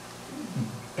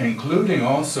 including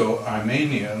also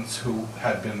Armenians who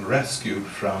had been rescued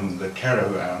from the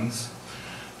caravans,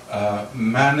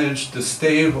 managed to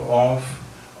stave off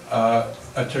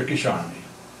a Turkish army.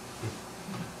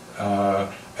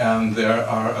 And there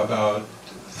are about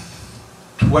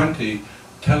 20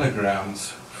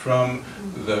 telegrams from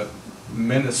the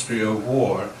Ministry of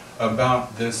War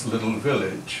about this little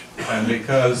village. And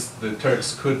because the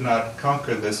Turks could not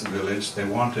conquer this village, they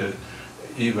wanted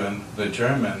even the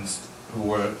Germans who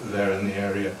were there in the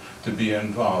area to be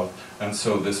involved. And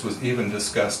so this was even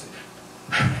discussed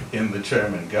in the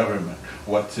German government,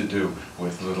 what to do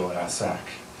with little Azakh.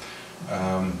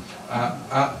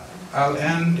 I'll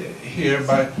end here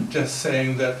by just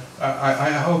saying that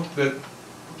I hope that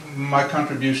my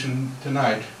contribution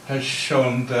tonight has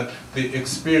shown that the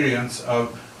experience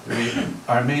of the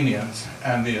Armenians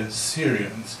and the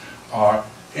Assyrians are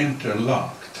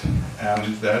interlocked,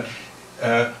 and that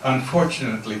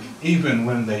unfortunately, even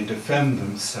when they defend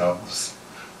themselves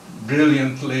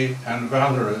brilliantly and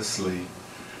valorously,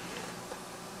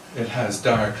 it has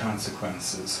dire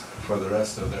consequences for the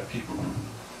rest of their people.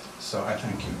 So I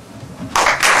thank you.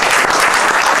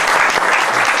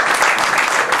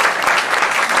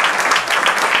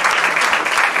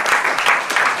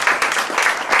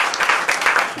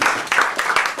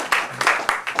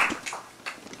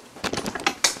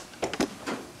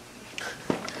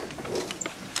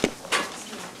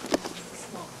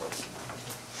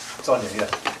 Sonia,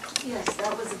 yes. Yes,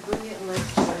 that was a brilliant lecture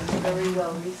and very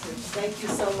well researched. Thank you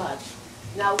so much.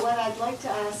 Now, what I'd like to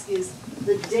ask is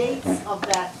the dates of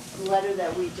that letter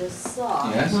that we just saw,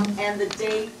 Yes. and the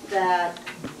date that,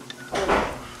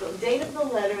 the date of the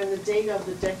letter and the date of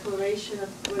the declaration of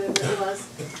whatever it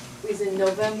was in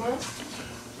November.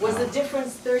 Was the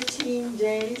difference 13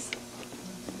 days?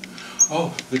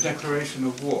 Oh, the declaration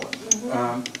of war.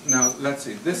 Now, let's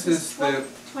see. This is the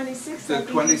 26th, the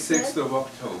 26th of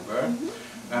October,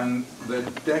 and the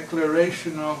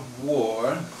declaration of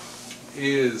war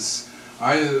is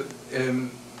I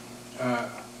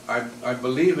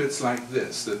believe it's like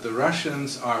this, that the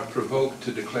Russians are provoked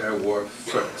to declare war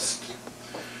first,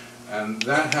 and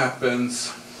that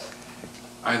happens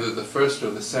either the 1st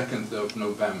or the 2nd of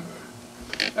November,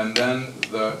 and then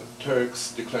the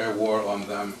Turks declare war on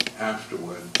them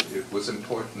afterward. It was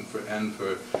important for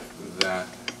Enver that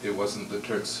it wasn't the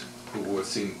Turks who were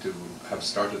seen to have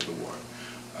started the war.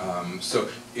 So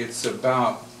it's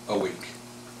about a week.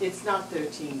 It's not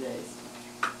 13 days.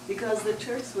 Because the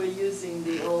Turks were using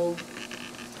the old,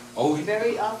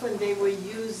 very often they were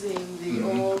using the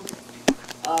old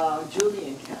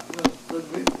Julian calendar.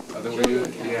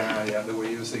 They were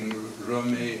using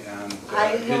Rumi and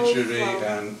Hijri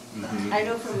and... I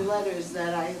know from letters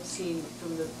that I have seen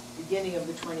from the beginning of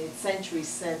the 20th century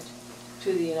sent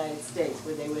to the United States,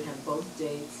 where they would have both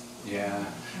dates. Yeah,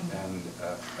 and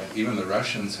even the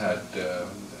Russians had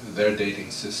their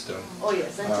dating system. Oh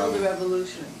yes, until the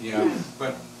revolution. Yeah,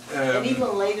 but... and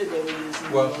even later they were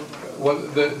using well,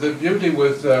 the beauty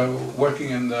with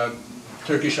working in the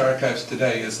Turkish archives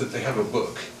today is that they have a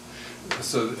book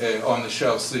so on the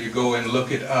shelf, so you go and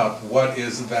look it up. What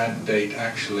is that date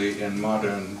actually in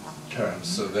modern terms?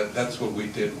 So that's what we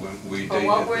did when we dated this.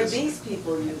 What were these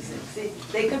people using? See,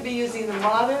 they could be using the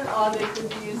modern, or they could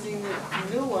be using the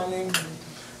new one. And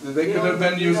they could have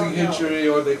been using Hijri,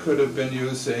 or they could have been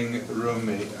using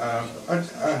Rumi.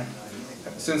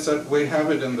 Since we have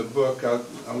it in the book, I'll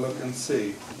look and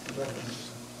see.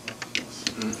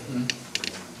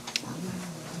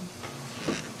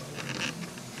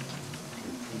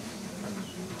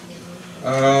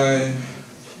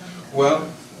 Well,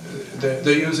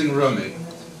 they're using Rumi.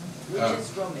 Which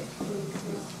is Rumi?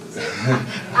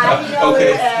 I know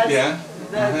it as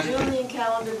the Julian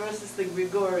calendar versus the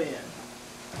Gregorian.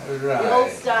 Right. The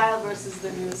old style versus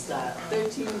the new style.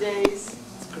 13 days.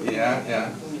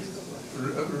 Yeah.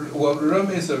 Well,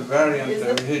 Rumi is a variant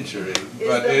of Hijri,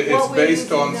 but it's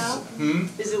based on...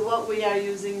 Is it what we are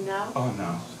using now? Oh,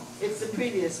 no. It's the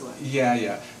previous one.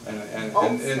 Yeah.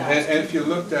 And if you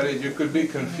looked at it, you could be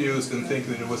confused and think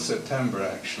that it was September,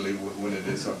 actually, when it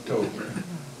is October.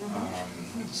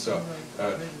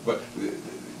 But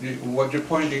what you're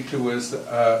pointing to is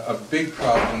a big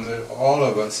problem that all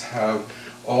of us have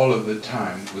all of the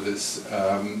time with this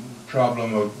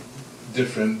problem of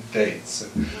different dates.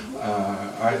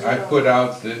 I put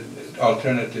out the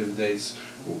alternative dates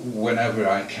whenever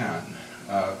I can,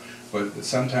 but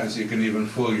sometimes you can even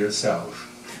fool yourself.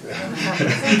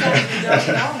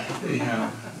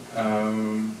 Yeah,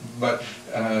 but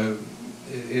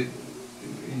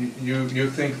you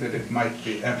think that it might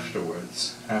be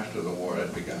afterwards, after the war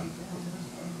had begun.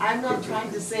 I'm not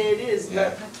trying to say it is,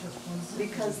 but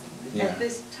because at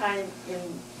this time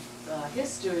in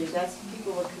history, that's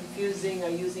people were confusing or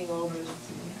using over.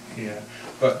 Yeah,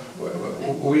 but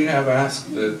we have asked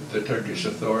the Turkish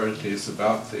authorities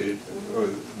about this,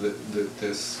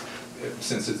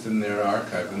 since it's in their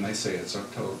archive, and they say it's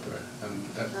October, and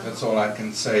that's all I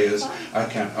can say is I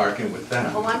can't argue with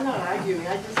them. Oh, I'm not arguing.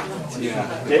 I just want to. Yeah,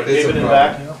 but David in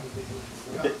back.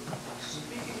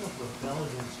 Speaking of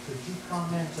rebellions, could you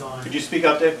comment on? Could you speak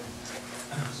up, Dave?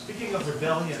 Speaking of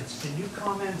rebellions, can you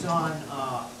comment on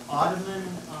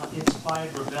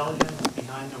Ottoman-inspired rebellions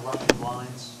behind the Russian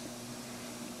lines?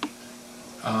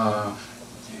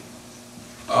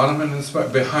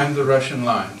 Ottoman-inspired behind the Russian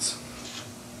lines.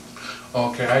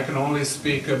 Okay, I can only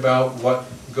speak about what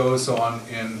goes on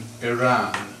in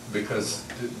Iran because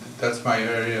that's my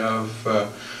area of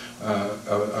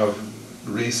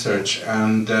research.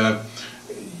 And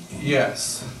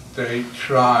yes, they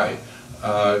try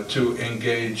to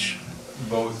engage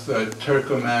both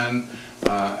Turkoman,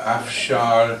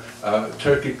 Afshar,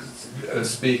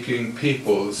 Turkic-speaking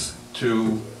peoples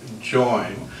to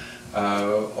join.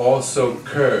 Also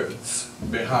Kurds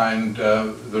behind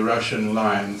the Russian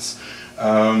lines.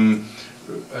 I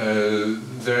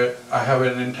have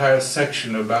an entire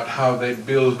section about how they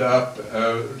build up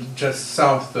just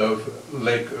south of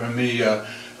Lake Urmia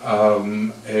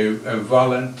a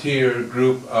volunteer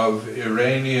group of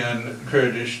Iranian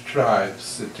Kurdish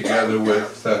tribes together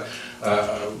with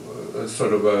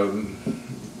sort of a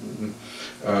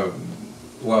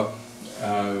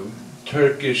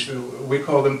Turkish, we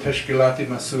call them Teşkilat-i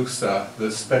Masusa,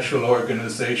 the special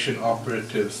organization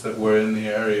operatives that were in the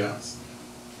area.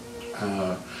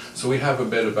 So we have a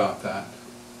bit about that.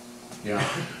 Yeah,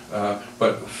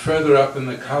 but further up in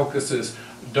the Caucasus,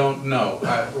 don't know.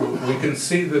 We can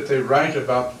see that they write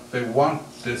about, they want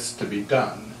this to be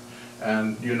done.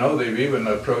 And you know, they've even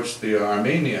approached the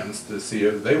Armenians to see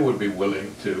if they would be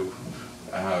willing to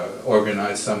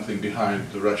organize something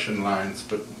behind the Russian lines,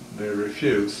 but they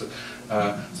refuse.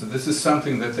 So this is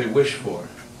something that they wish for.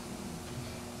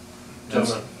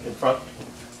 Gentleman in front.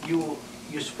 You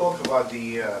spoke about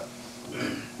the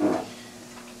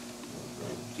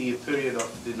period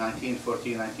of the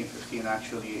 1914, 1915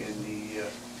 actually in the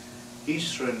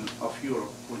eastern of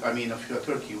Europe, I mean of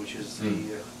Turkey, which is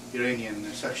the Iranian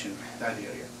section, that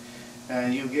area.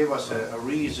 And you gave us a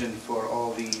reason for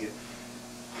all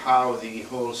how the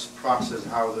whole process,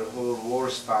 how the whole war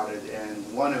started,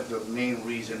 and one of the main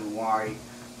reasons why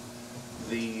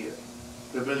the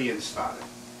rebellion started.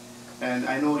 And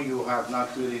I know you have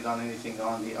not really done anything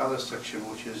on the other section,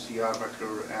 which is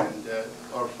Diyarbekir and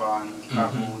Urfa and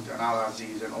Mahmud and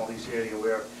Al-Aziz and all these areas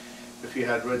where, if you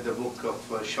had read the book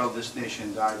of Shall This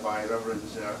Nation Die by Reverend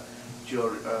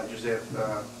Joseph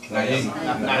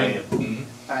Naim,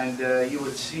 and you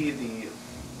would see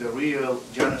the real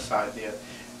genocide there.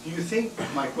 Do you think,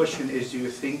 my question is, do you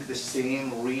think the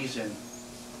same reason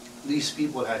these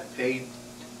people had paid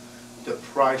the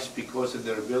price because of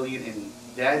the rebellion in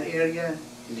that area,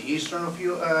 in the eastern of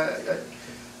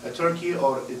Turkey,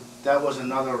 or that was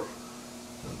another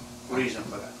reason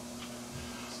for that?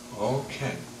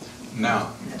 Okay.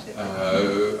 Now,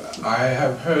 I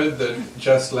have heard that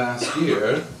just last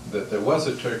year that there was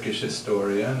a Turkish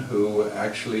historian who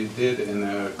actually did, in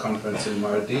a conference in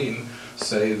Mardin,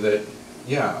 say that,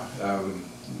 yeah,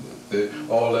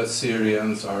 all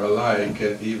Assyrians are alike,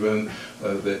 and even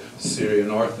the Syrian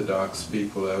Orthodox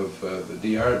people of the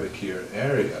Diyarbekir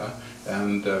area,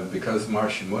 and because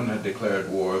Marshimun had declared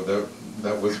war,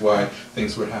 that was why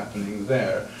things were happening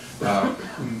there.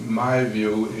 My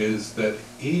view is that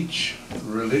each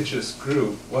religious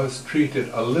group was treated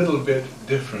a little bit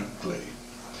differently,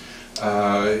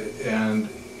 and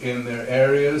in their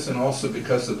areas, and also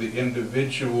because of the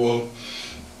individual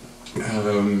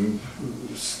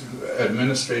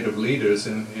administrative leaders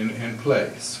in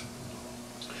place.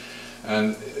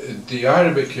 And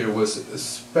Diyarbekir was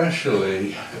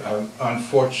especially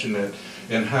unfortunate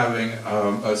in having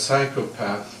a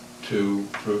psychopath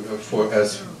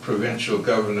as provincial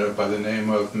governor by the name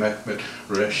of Mehmet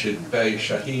Reshid Bey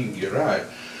Shahin Giray.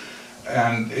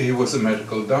 And he was a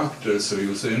medical doctor, so he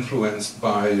was influenced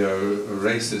by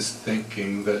racist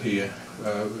thinking that he,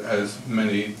 as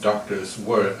many doctors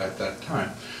were at that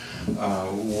time.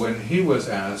 When he was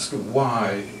asked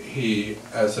why he,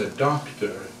 as a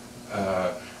doctor,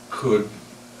 could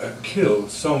kill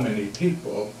so many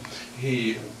people,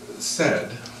 he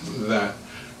said that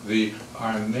the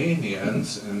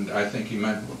Armenians, and I think he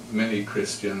meant many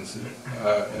Christians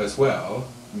as well,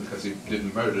 because he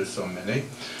didn't murder so many,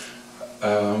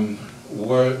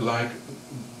 were like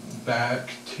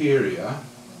bacteria,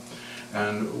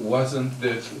 and wasn't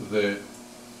it the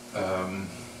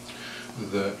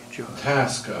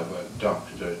task of a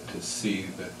doctor to see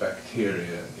that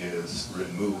bacteria is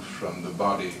removed from the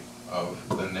body of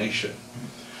the nation?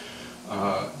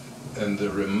 And the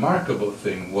remarkable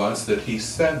thing was that he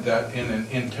said that in an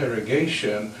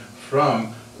interrogation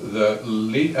from a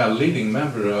leading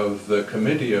member of the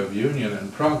Committee of Union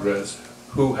and Progress,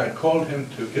 who had called him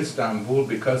to Istanbul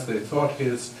because they thought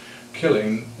his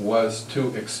killing was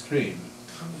too extreme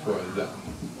for them.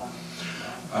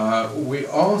 We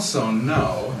also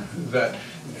know that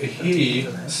he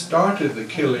started the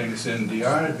killings in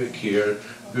Diyarbekir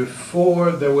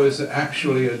before there was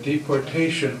actually a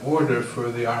deportation order for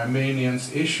the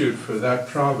Armenians issued for that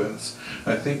province.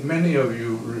 I think many of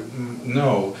you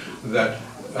know that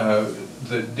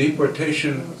the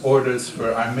deportation orders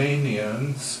for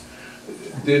Armenians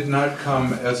did not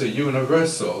come as a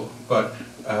universal, but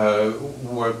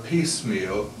were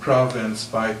piecemeal, province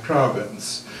by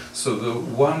province. So the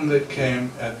one that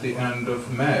came at the end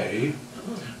of May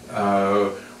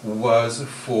was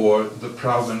for the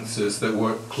provinces that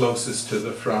were closest to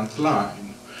the front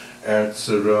line.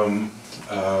 Erzurum,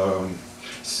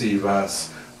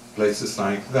 Sivas, places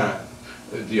like that.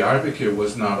 Diyarbekir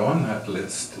was not on that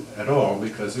list at all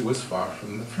because it was far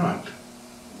from the front.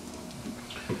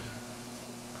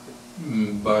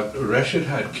 But Reshid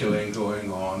had killing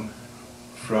going on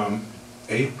from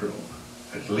April,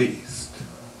 at least.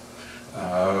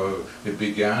 It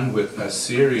began with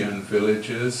Assyrian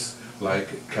villages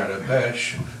like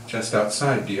Karabesh, just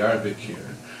outside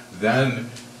Diyarbekir. Then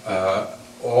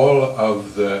all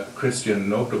of the Christian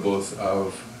notables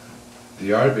of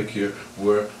Diyarbekir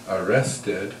were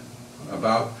arrested,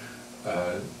 about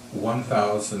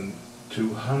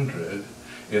 1,200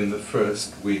 in the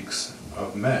first weeks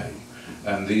of May.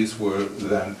 And these were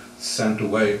then sent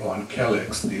away on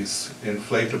keliks, these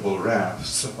inflatable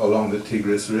rafts along the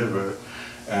Tigris River,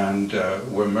 and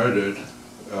were murdered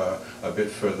a bit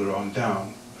further on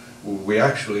down. We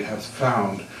actually have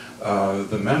found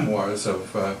the memoirs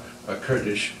of a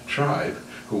Kurdish tribe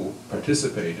who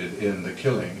participated in the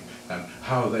killing and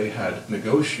how they had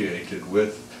negotiated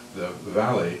with the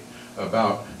valley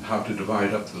about how to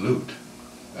divide up the loot.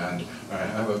 And I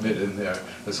have a bit in there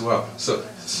as well. So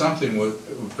something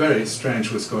very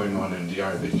strange was going on in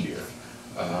Diyarbekir.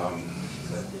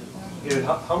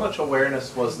 How much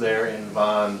awareness was there in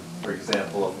Van, for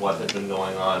example, of what had been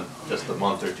going on just a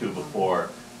month or two before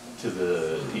to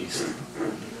the east?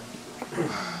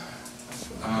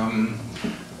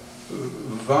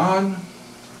 Van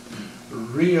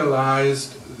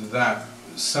realized that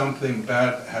something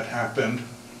bad had happened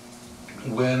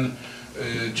when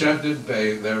Jevdet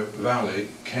Bey, their valley,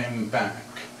 came back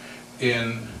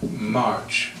in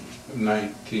March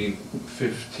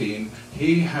 1915.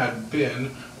 He had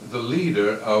been the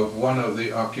leader of one of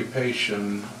the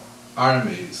occupation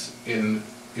armies in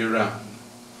Iran.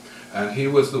 And he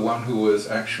was the one who was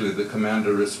actually the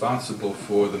commander responsible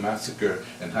for the massacre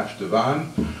in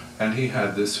Haftavan. And he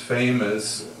had this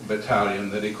famous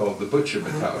battalion that he called the Butcher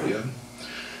Battalion.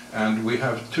 And we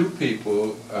have two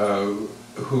people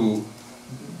who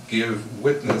give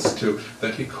witness to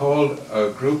that he called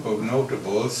a group of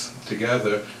notables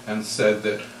together and said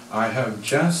that I have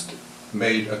just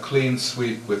made a clean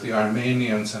sweep with the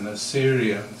Armenians and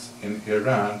Assyrians in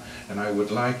Iran, and I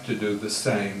would like to do the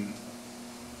same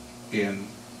in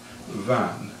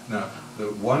Van. Now, the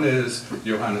one is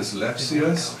Johannes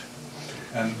Lepsius,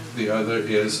 and the other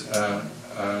is a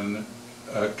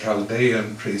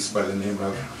Chaldean priest by the name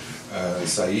of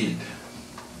Said.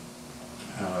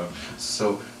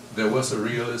 So there was a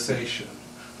realization.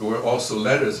 There were also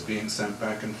letters being sent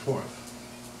back and forth.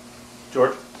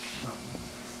 George?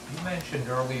 You mentioned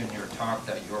earlier in your talk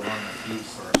that you're one of the few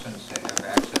persons that have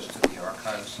access to the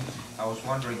archives. I was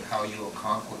wondering how you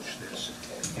accomplished this.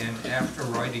 And after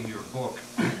writing your book,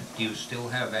 do you still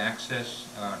have access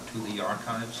to the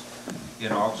archives?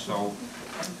 And also,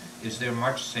 is there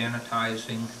much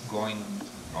sanitizing going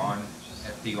on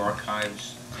at the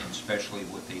archives, and especially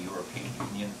with the European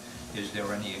Union? Is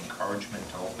there any encouragement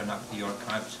to open up the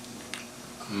archives?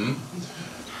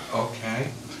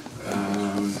 Okay.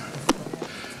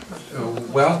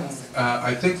 Well,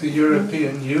 I think the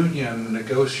European Union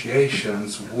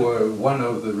negotiations were one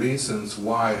of the reasons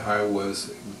why I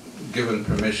was given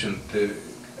permission to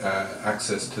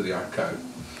access to the archive,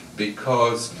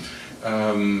 because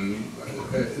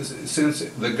since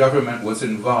the government was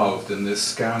involved in this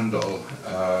scandal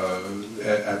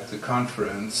at the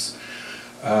conference,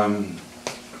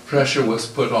 pressure was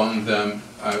put on them.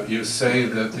 You say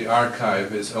that the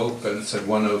archive is open, said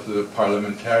one of the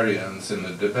parliamentarians in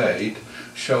the debate.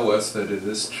 Show us that it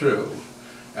is true.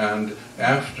 And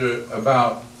after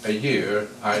about a year,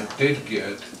 I did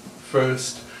get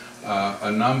first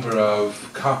a number of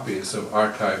copies of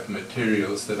archived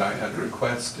materials that I had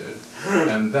requested.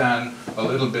 And then a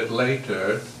little bit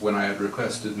later, when I had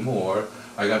requested more,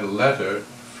 I got a letter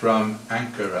from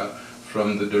Ankara,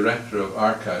 from the director of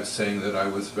archives, saying that I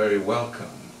was very welcome.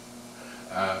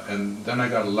 And then I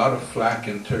got a lot of flack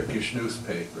in Turkish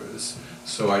newspapers,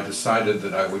 so I decided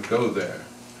that I would go there.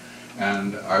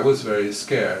 And I was very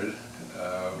scared,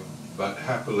 but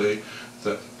happily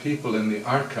the people in the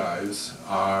archives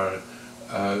are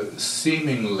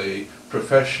seemingly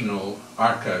professional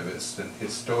archivists and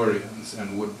historians,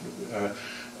 and would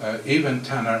even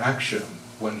Taner Akşam,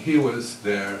 when he was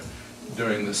there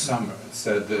during the summer,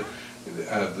 said that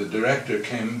the director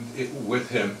came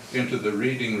with him into the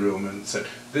reading room and said,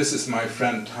 "This is my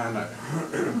friend Taner,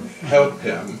 help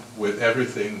him with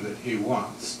everything that he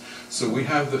wants." So we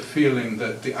have the feeling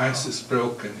that the ice is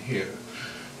broken here.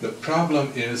 The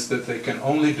problem is that they can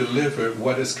only deliver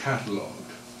what is catalogued.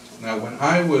 Now, when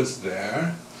I was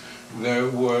there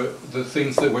were the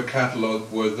things that were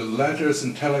catalogued were the letters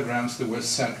and telegrams that were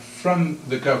sent from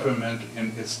the government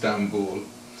in Istanbul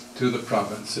to the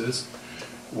provinces.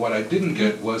 What I didn't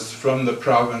get was from the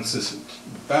provinces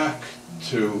back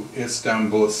to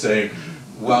Istanbul saying,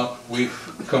 well, we've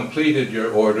completed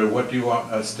your order, what do you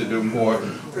want us to do more?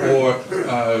 Or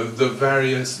the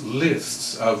various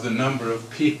lists of the number of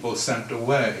people sent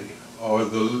away, or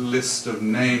the list of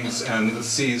names and the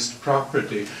seized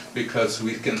property, because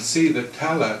we can see that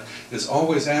Talat is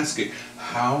always asking,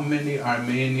 how many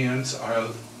Armenians are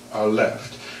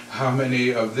left? How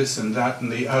many of this and that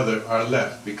and the other are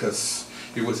left? Because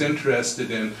he was interested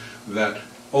in that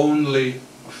only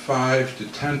 5 to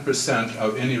 10%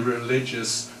 of any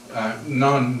religious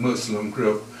non-Muslim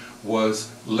group was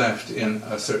left in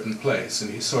a certain place.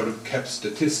 And he sort of kept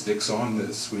statistics on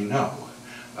this, we know.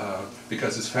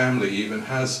 Because his family even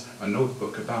has a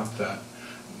notebook about that.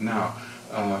 Now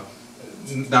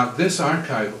this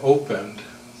archive opened,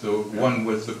 the one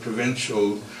with the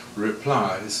provincial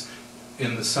replies,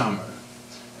 in the summer.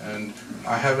 And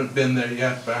I haven't been there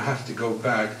yet, but I have to go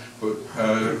back.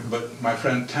 But my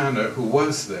friend Tanner, who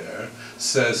was there,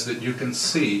 says that you can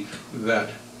see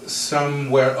that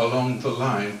somewhere along the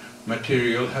line,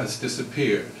 material has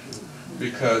disappeared.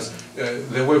 Because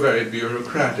they were very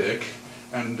bureaucratic,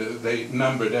 and they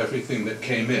numbered everything that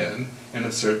came in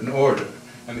a certain order.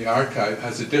 And the archive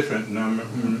has a different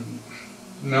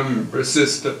number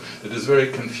system that is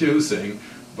very confusing,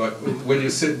 but when you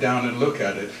sit down and look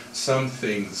at it, some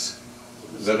things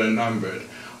that are numbered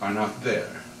are not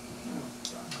there.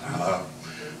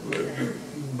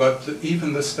 But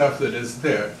even the stuff that is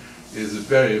there is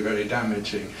very, very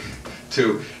damaging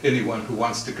to anyone who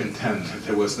wants to contend that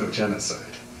there was no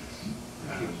genocide.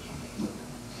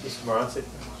 Mr. Maransi?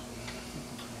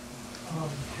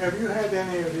 Have you had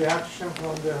any reaction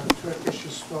from the Turkish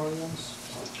historians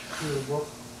to your book?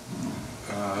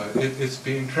 It's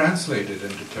being translated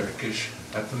into Turkish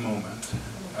at the moment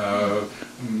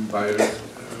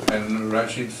and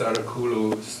Rashid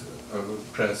Sarakulu's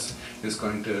press is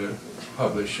going to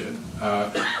publish it.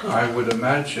 I would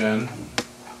imagine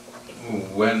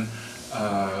when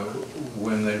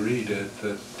they read it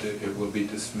that it will be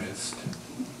dismissed.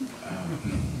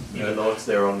 Even though it's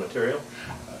their own material?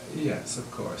 Yes, of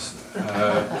course.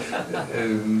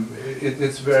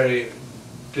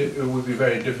 It would be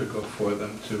very difficult for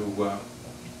them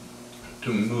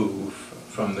to move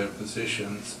from their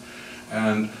positions.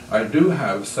 And I do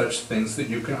have such things that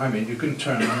you can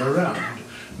turn them around.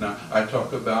 Now, I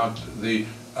talk about this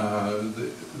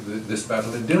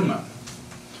battle at Dilman.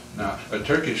 Now, a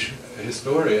Turkish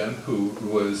historian who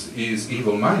is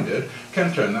evil-minded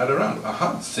can turn that around.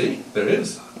 Aha, see, there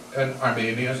is an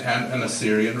Armenian and an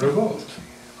Assyrian revolt.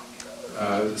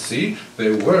 See,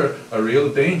 they were a real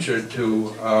danger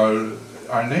to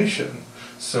our nation.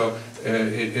 So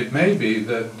it may be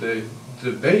that the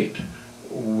debate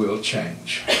will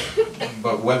change,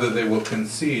 but whether they will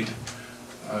concede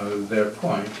their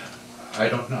point, I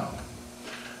don't know.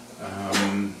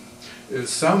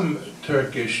 Some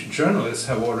Turkish journalists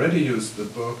have already used the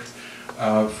book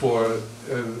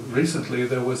recently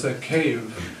there was a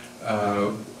cave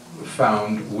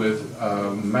found with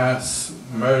mass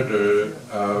murder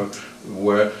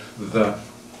where the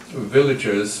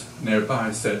villagers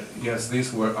nearby said, yes,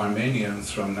 these were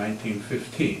Armenians from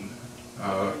 1915.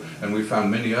 And we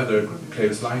found many other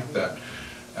caves like that.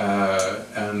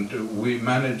 And we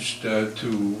managed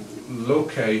to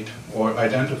locate or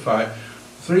identify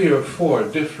 3 or 4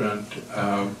 different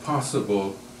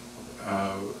possible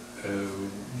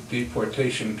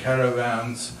deportation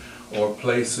caravans or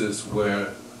places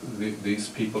where these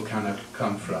people can have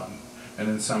come from. And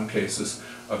in some cases,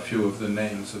 a few of the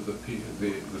names of the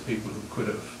people who could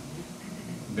have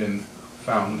been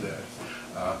found there.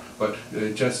 But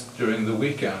just during the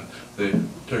weekend, the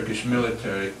Turkish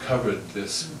military covered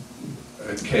this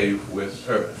cave with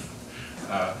earth.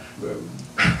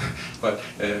 But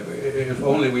if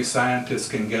only we scientists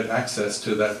can get access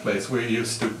to that place. We're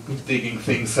used to digging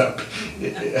things up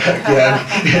again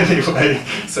anyway.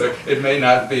 So it may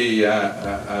not be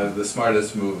the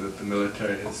smartest move that the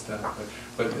military has done.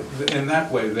 But in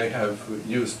that way, they have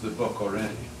used the book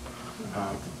already.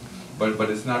 But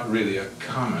it's not really a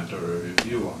comment or a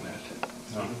review on it.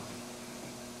 No.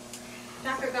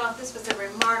 Dr. Gaunt, this was a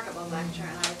remarkable lecture,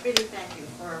 and I really thank you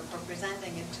for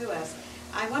presenting it to us.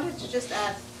 I wanted to just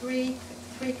add three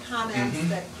comments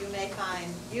that you may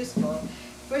find useful.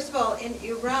 First of all, in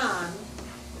Iran,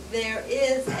 there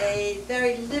is a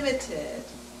very limited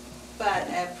but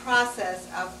a process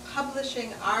of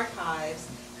publishing archives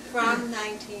from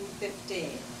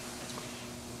 1915.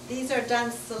 these are done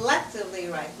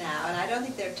selectively right now, and I don't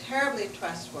think they're terribly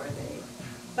trustworthy,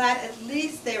 but at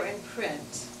least they're in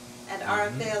print and are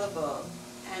available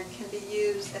and can be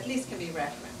used, at least can be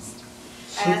referenced.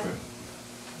 Super.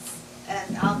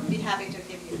 And I'll be happy to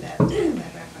give you that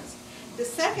reference. The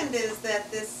second is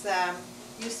that this,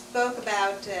 you spoke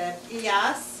about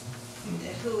Iyas,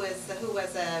 who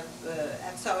was at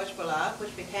Soghibulaq,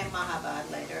 which became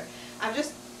Mahabad later. I've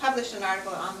just published an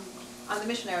article on the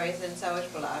missionaries in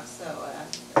Soghibulaq,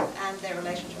 and their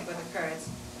relationship with the Kurds.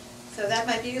 So that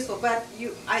might be useful. But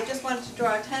I just wanted to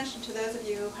draw attention to those of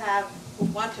you who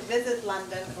want to visit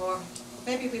London, or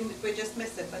maybe we just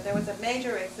missed it, but there was a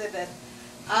major exhibit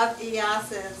of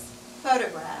Iyas's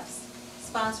photographs,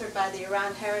 sponsored by the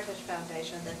Iran Heritage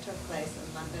Foundation, that took place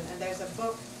in London. And there's a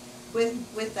book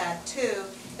with that too,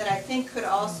 that I think could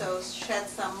also shed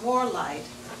some more light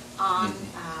on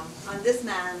this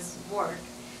man's work.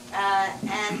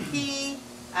 And the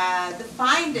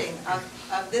finding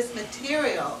of this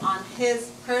material on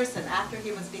his person after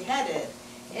he was beheaded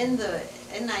in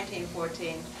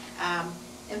 1914,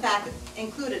 in fact,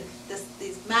 included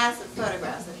these massive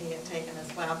photographs that he had taken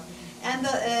as well. And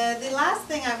the last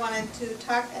thing I wanted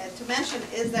to mention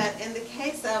is that in the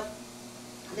case of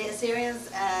the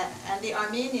Assyrians and the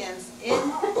Armenians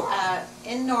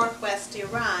in northwest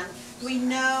Iran, we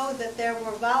know that there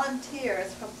were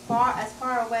volunteers from as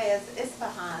far away as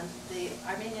Isfahan, the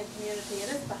Armenian community in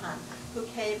Isfahan, who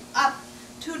came up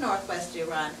to northwest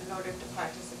Iran in order to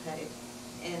participate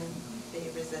in the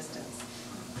resistance.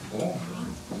 Oh.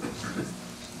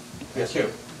 Yes, you.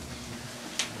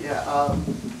 Yeah,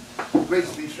 great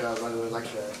speech, by the way,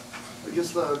 lecture.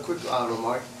 Just a quick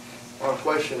remark, or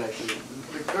question actually.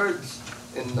 The Kurds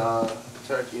in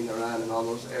Turkey and Iran and all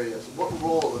those areas, what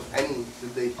role, if any,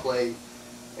 did they play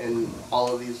in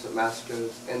all of these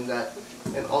massacres? And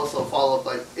also follow up,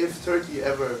 like, if Turkey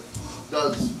ever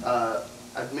does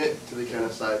admit to the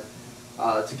genocide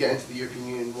to get into the European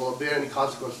Union, will it bear any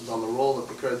consequences on the role that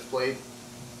the Kurds played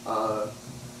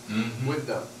with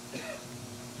them?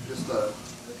 Just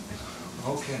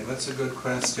Okay, that's a good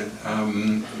question.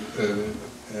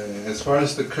 As far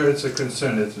as the Kurds are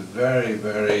concerned, it's very,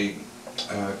 very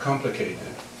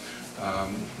complicated.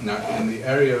 Now, in the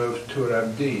area of Tur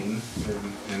Abdin,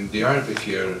 in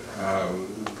Diyarbekir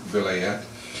Vilayet,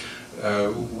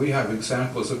 we have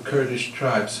examples of Kurdish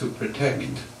tribes who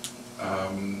protect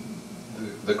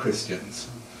the Christians.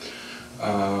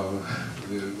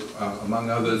 Among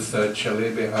others,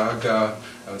 Çelebi Aga,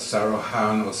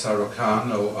 Sarohan or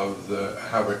Sarokano of the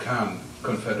Hakkari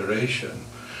Confederation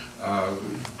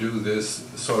do this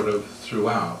sort of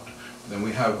throughout. Then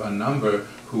we have a number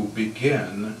who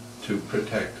begin to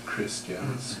protect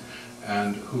Christians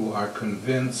and who are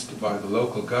convinced by the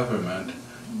local government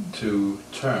to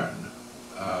turn.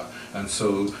 And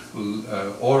so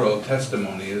oral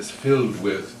testimony is filled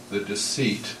with the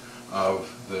deceit of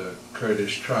the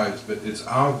Kurdish tribes, but it's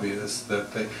obvious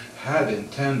that they had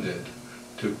intended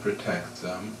to protect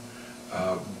them,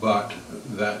 but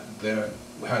that they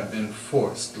had been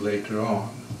forced later on.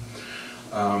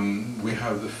 We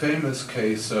have the famous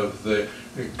case of the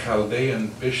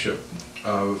Chaldean bishop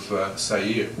of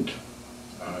Sayrt,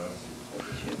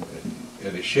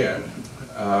 Elisher,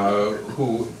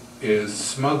 who is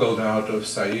smuggled out of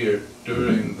Sayrt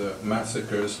during the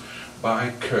massacres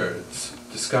by Kurds,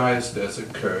 disguised as a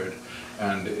Kurd,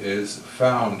 and is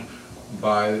found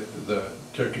by the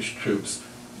Turkish troops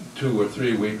 2 or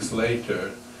 3 weeks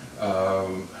later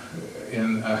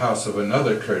in a house of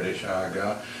another Kurdish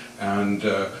Aga, and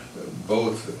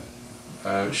both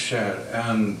Sher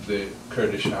and the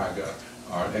Kurdish Aga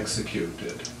are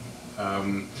executed.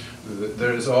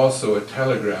 There is also a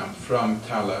telegram from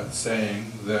Talat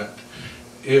saying that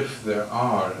if there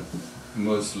are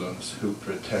Muslims who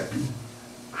protect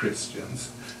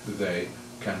Christians, they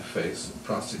can face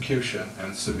prosecution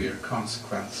and severe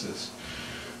consequences.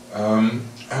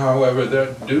 However,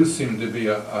 there do seem to be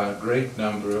a great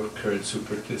number of Kurds who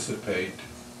participate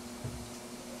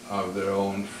of their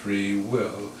own free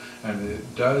will, and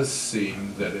it does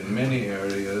seem that in many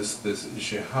areas this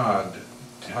jihad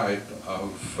type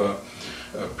of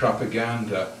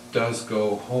propaganda does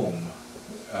go home,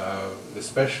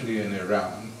 especially in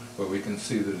Iran, where we can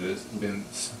see that it has been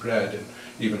spread and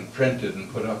even printed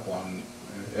and put up on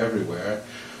everywhere.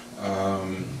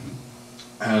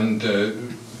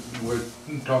 We're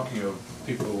talking of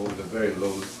people with a very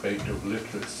low rate of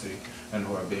literacy and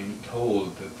who are being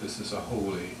told that this is a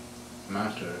holy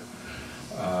matter.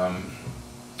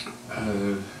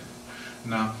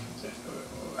 Now,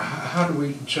 how do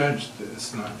we judge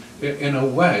this? Now, in a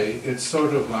way, it's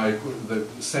sort of like the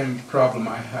same problem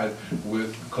I had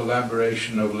with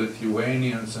collaboration of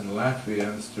Lithuanians and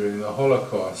Latvians during the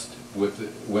Holocaust,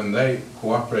 when they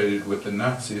cooperated with the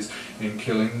Nazis in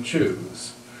killing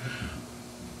Jews.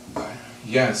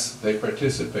 Yes, they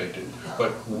participated,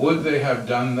 but would they have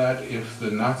done that if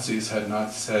the Nazis had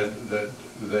not said that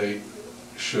they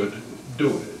should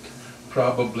do it?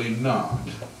 Probably not.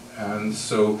 And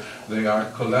so they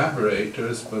are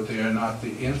collaborators, but they are not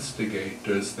the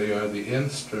instigators, they are the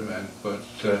instrument. But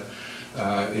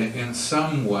in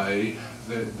some way,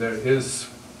 there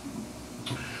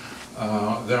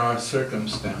are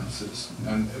circumstances,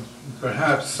 and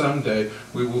perhaps someday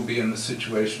we will be in a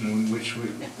situation in which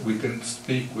we can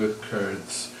speak with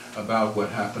Kurds about what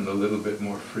happened a little bit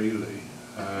more freely.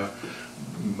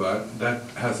 But that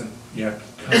hasn't yet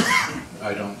come,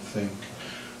 I don't think.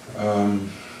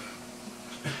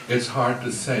 It's hard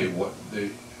to say what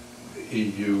the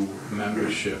EU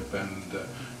membership and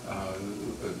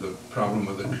the problem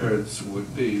of the Kurds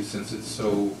would be, since it's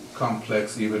so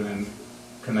complex even in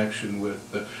connection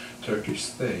with the Turkish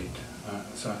state.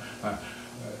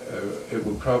 It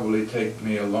would probably take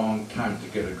me a long time to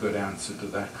get a good answer to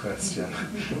that question.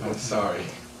 I'm sorry.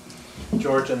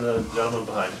 George and the gentleman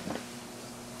behind.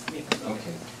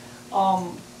 Okay.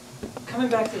 Coming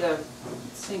back to the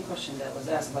same question that was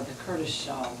asked about the Kurdish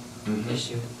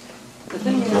issue. The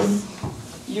thing is,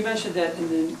 you mentioned that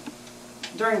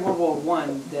during World War I,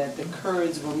 that the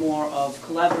Kurds were more of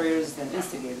collaborators than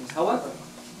instigators. However,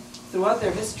 throughout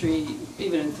their history,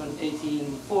 even from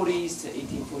 1840s to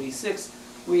 1846,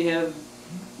 we have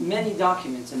many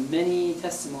documents and many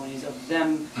testimonies of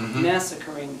them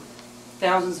massacring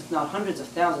thousands, if not hundreds of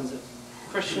thousands of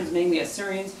Christians, mainly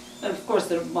Assyrians, and of course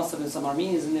there must have been some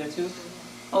Armenians in there too,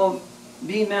 of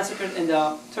being massacred, and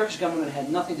the Turkish government had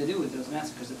nothing to do with those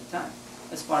massacres at the time,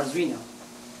 as far as we know.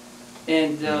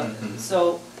 And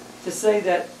so to say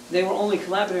that they were only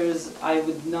collaborators, I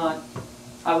would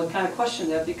kind of question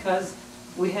that, because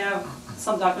we have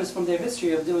some documents from their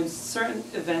history of doing certain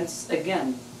events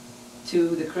again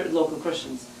to the local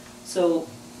Christians. So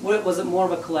was it more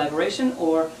of a collaboration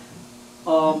or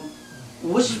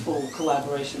wishful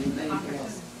collaboration than anything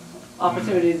else?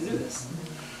 Opportunity to do this.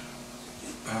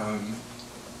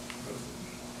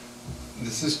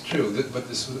 This is true, but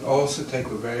this would also take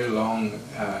a very long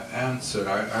answer.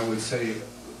 I would say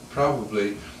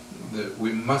probably that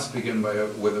we must begin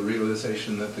with a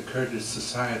realization that the Kurdish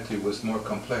society was more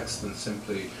complex than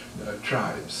simply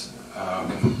tribes,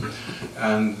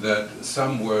 and that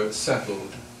some were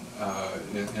settled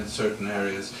in certain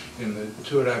areas. In the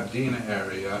Tur Abdin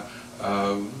area,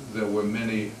 there were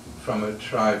many from a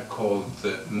tribe called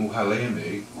the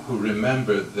Muhalemi, who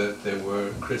remembered that they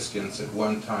were Christians at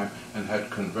one time and had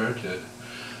converted,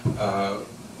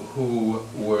 who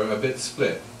were a bit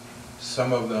split.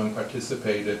 Some of them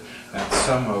participated, and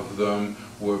some of them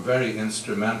were very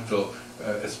instrumental,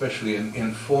 especially in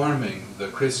informing the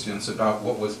Christians about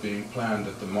what was being planned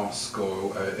at the mosque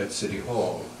or at City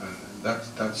Hall, and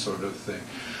that sort of thing.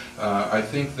 I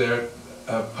think their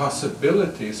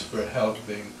possibilities for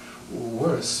helping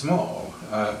were small.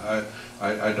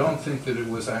 I don't think that it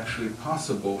was actually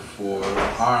possible for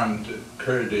armed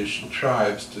Kurdish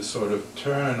tribes to sort of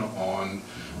turn on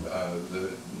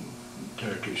the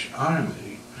Turkish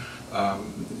army.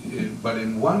 But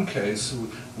in one case,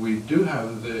 we do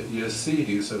have the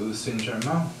Yazidis of the Sinjar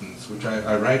Mountains, which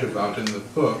I write about in the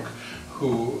book,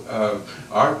 who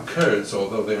are Kurds,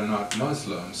 although they are not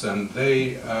Muslims, and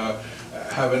they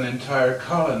have an entire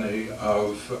colony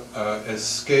of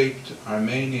escaped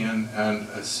Armenian and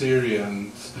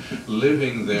Assyrians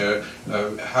living there,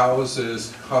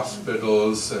 houses,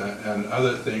 hospitals, and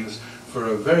other things for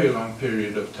a very long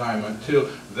period of time, until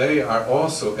they are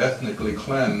also ethnically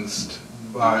cleansed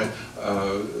by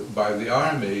the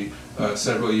army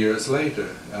several years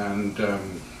later. And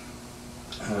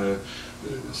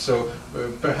so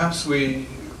perhaps we're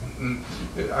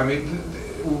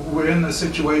in a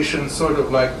situation sort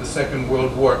of like the Second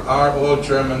World War. Are all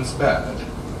Germans bad?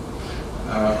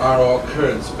 Are all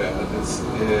Kurds bad?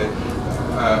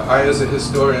 I, as a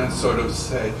historian, sort of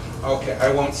say, okay,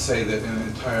 I won't say that an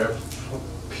entire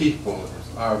people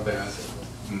are bad.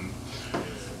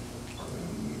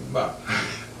 But,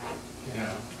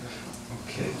 yeah.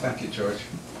 Okay, thank you, George.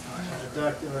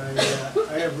 Doctor,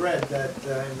 I have read that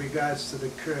in regards to the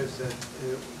Kurds that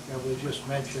we just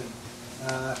mentioned,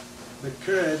 the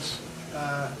Kurds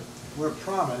were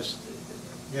promised,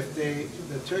 if the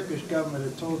Turkish government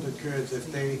had told the Kurds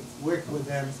if they worked with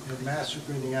them in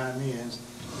massacring the Armenians,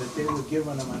 that they would give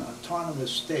them an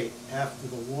autonomous state after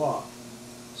the war.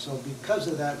 So because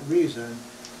of that reason,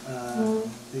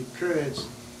 the Kurds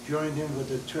joined in with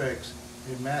the Turks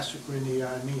in massacring the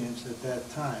Armenians at that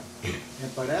time.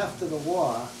 But after the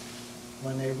war,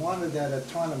 when they wanted that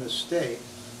autonomous state,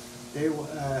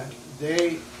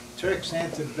 Turks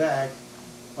answered back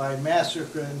by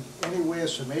massacring anywhere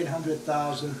from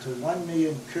 800,000 to 1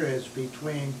 million Kurds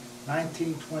between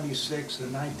 1926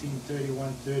 and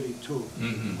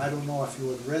 1931-32. I don't know if you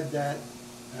had read that,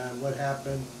 what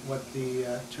happened, what the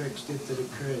Turks did to the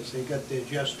Kurds. They got their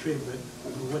just treatment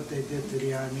for what they did to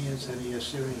the Armenians and the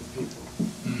Assyrian people.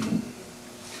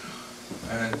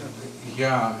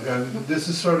 This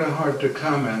is sort of hard to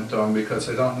comment on because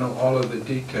I don't know all of the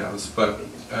details, but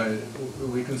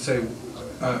we can say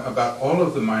about all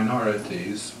of the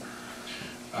minorities,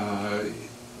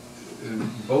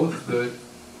 both the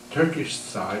Turkish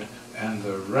side and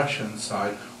the Russian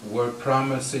side were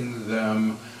promising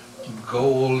them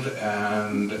gold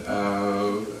and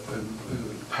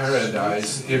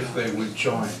paradise if they would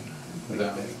join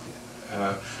them.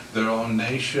 Their own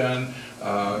nation,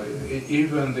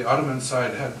 even the Ottoman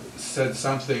side had said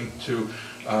something to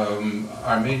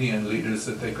Armenian leaders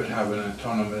that they could have an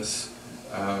autonomous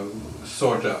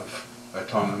sort of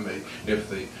autonomy if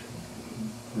they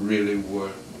really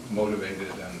were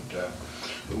motivated and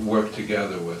worked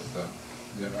together with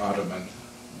the Ottoman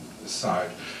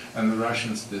side. And the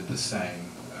Russians did the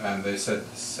same, and they said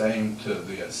the same to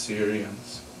the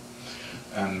Assyrians,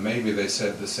 and maybe they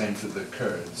said the same to the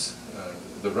Kurds.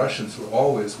 The Russians were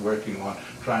always working on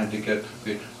trying to get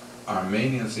the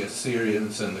Armenians, the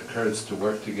Assyrians, and the Kurds to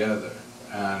work together.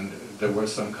 And there were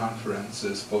some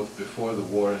conferences both before the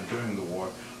war and during the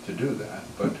war to do that,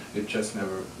 but it just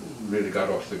never really got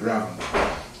off the ground.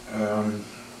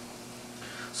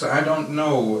 So I don't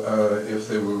know if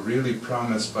they were really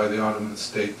promised by the Ottoman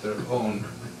state their own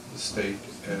state,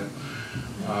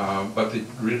 but they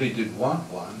really did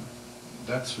want one,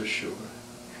 that's for sure.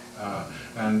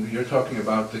 And you're talking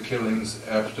about the killings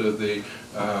after the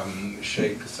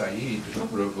Sheikh Said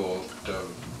revolt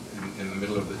in the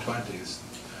middle of the 20s.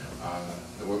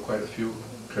 There were quite a few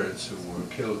Kurds who were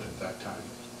killed at that time.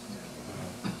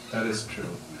 That is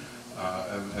true.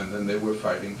 And then they were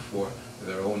fighting for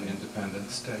their own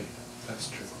independent state. That's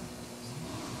true.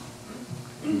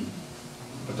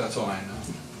 But that's all I know.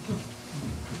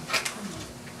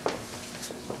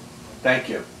 Thank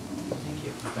you. Thank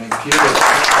you. Thank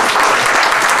you.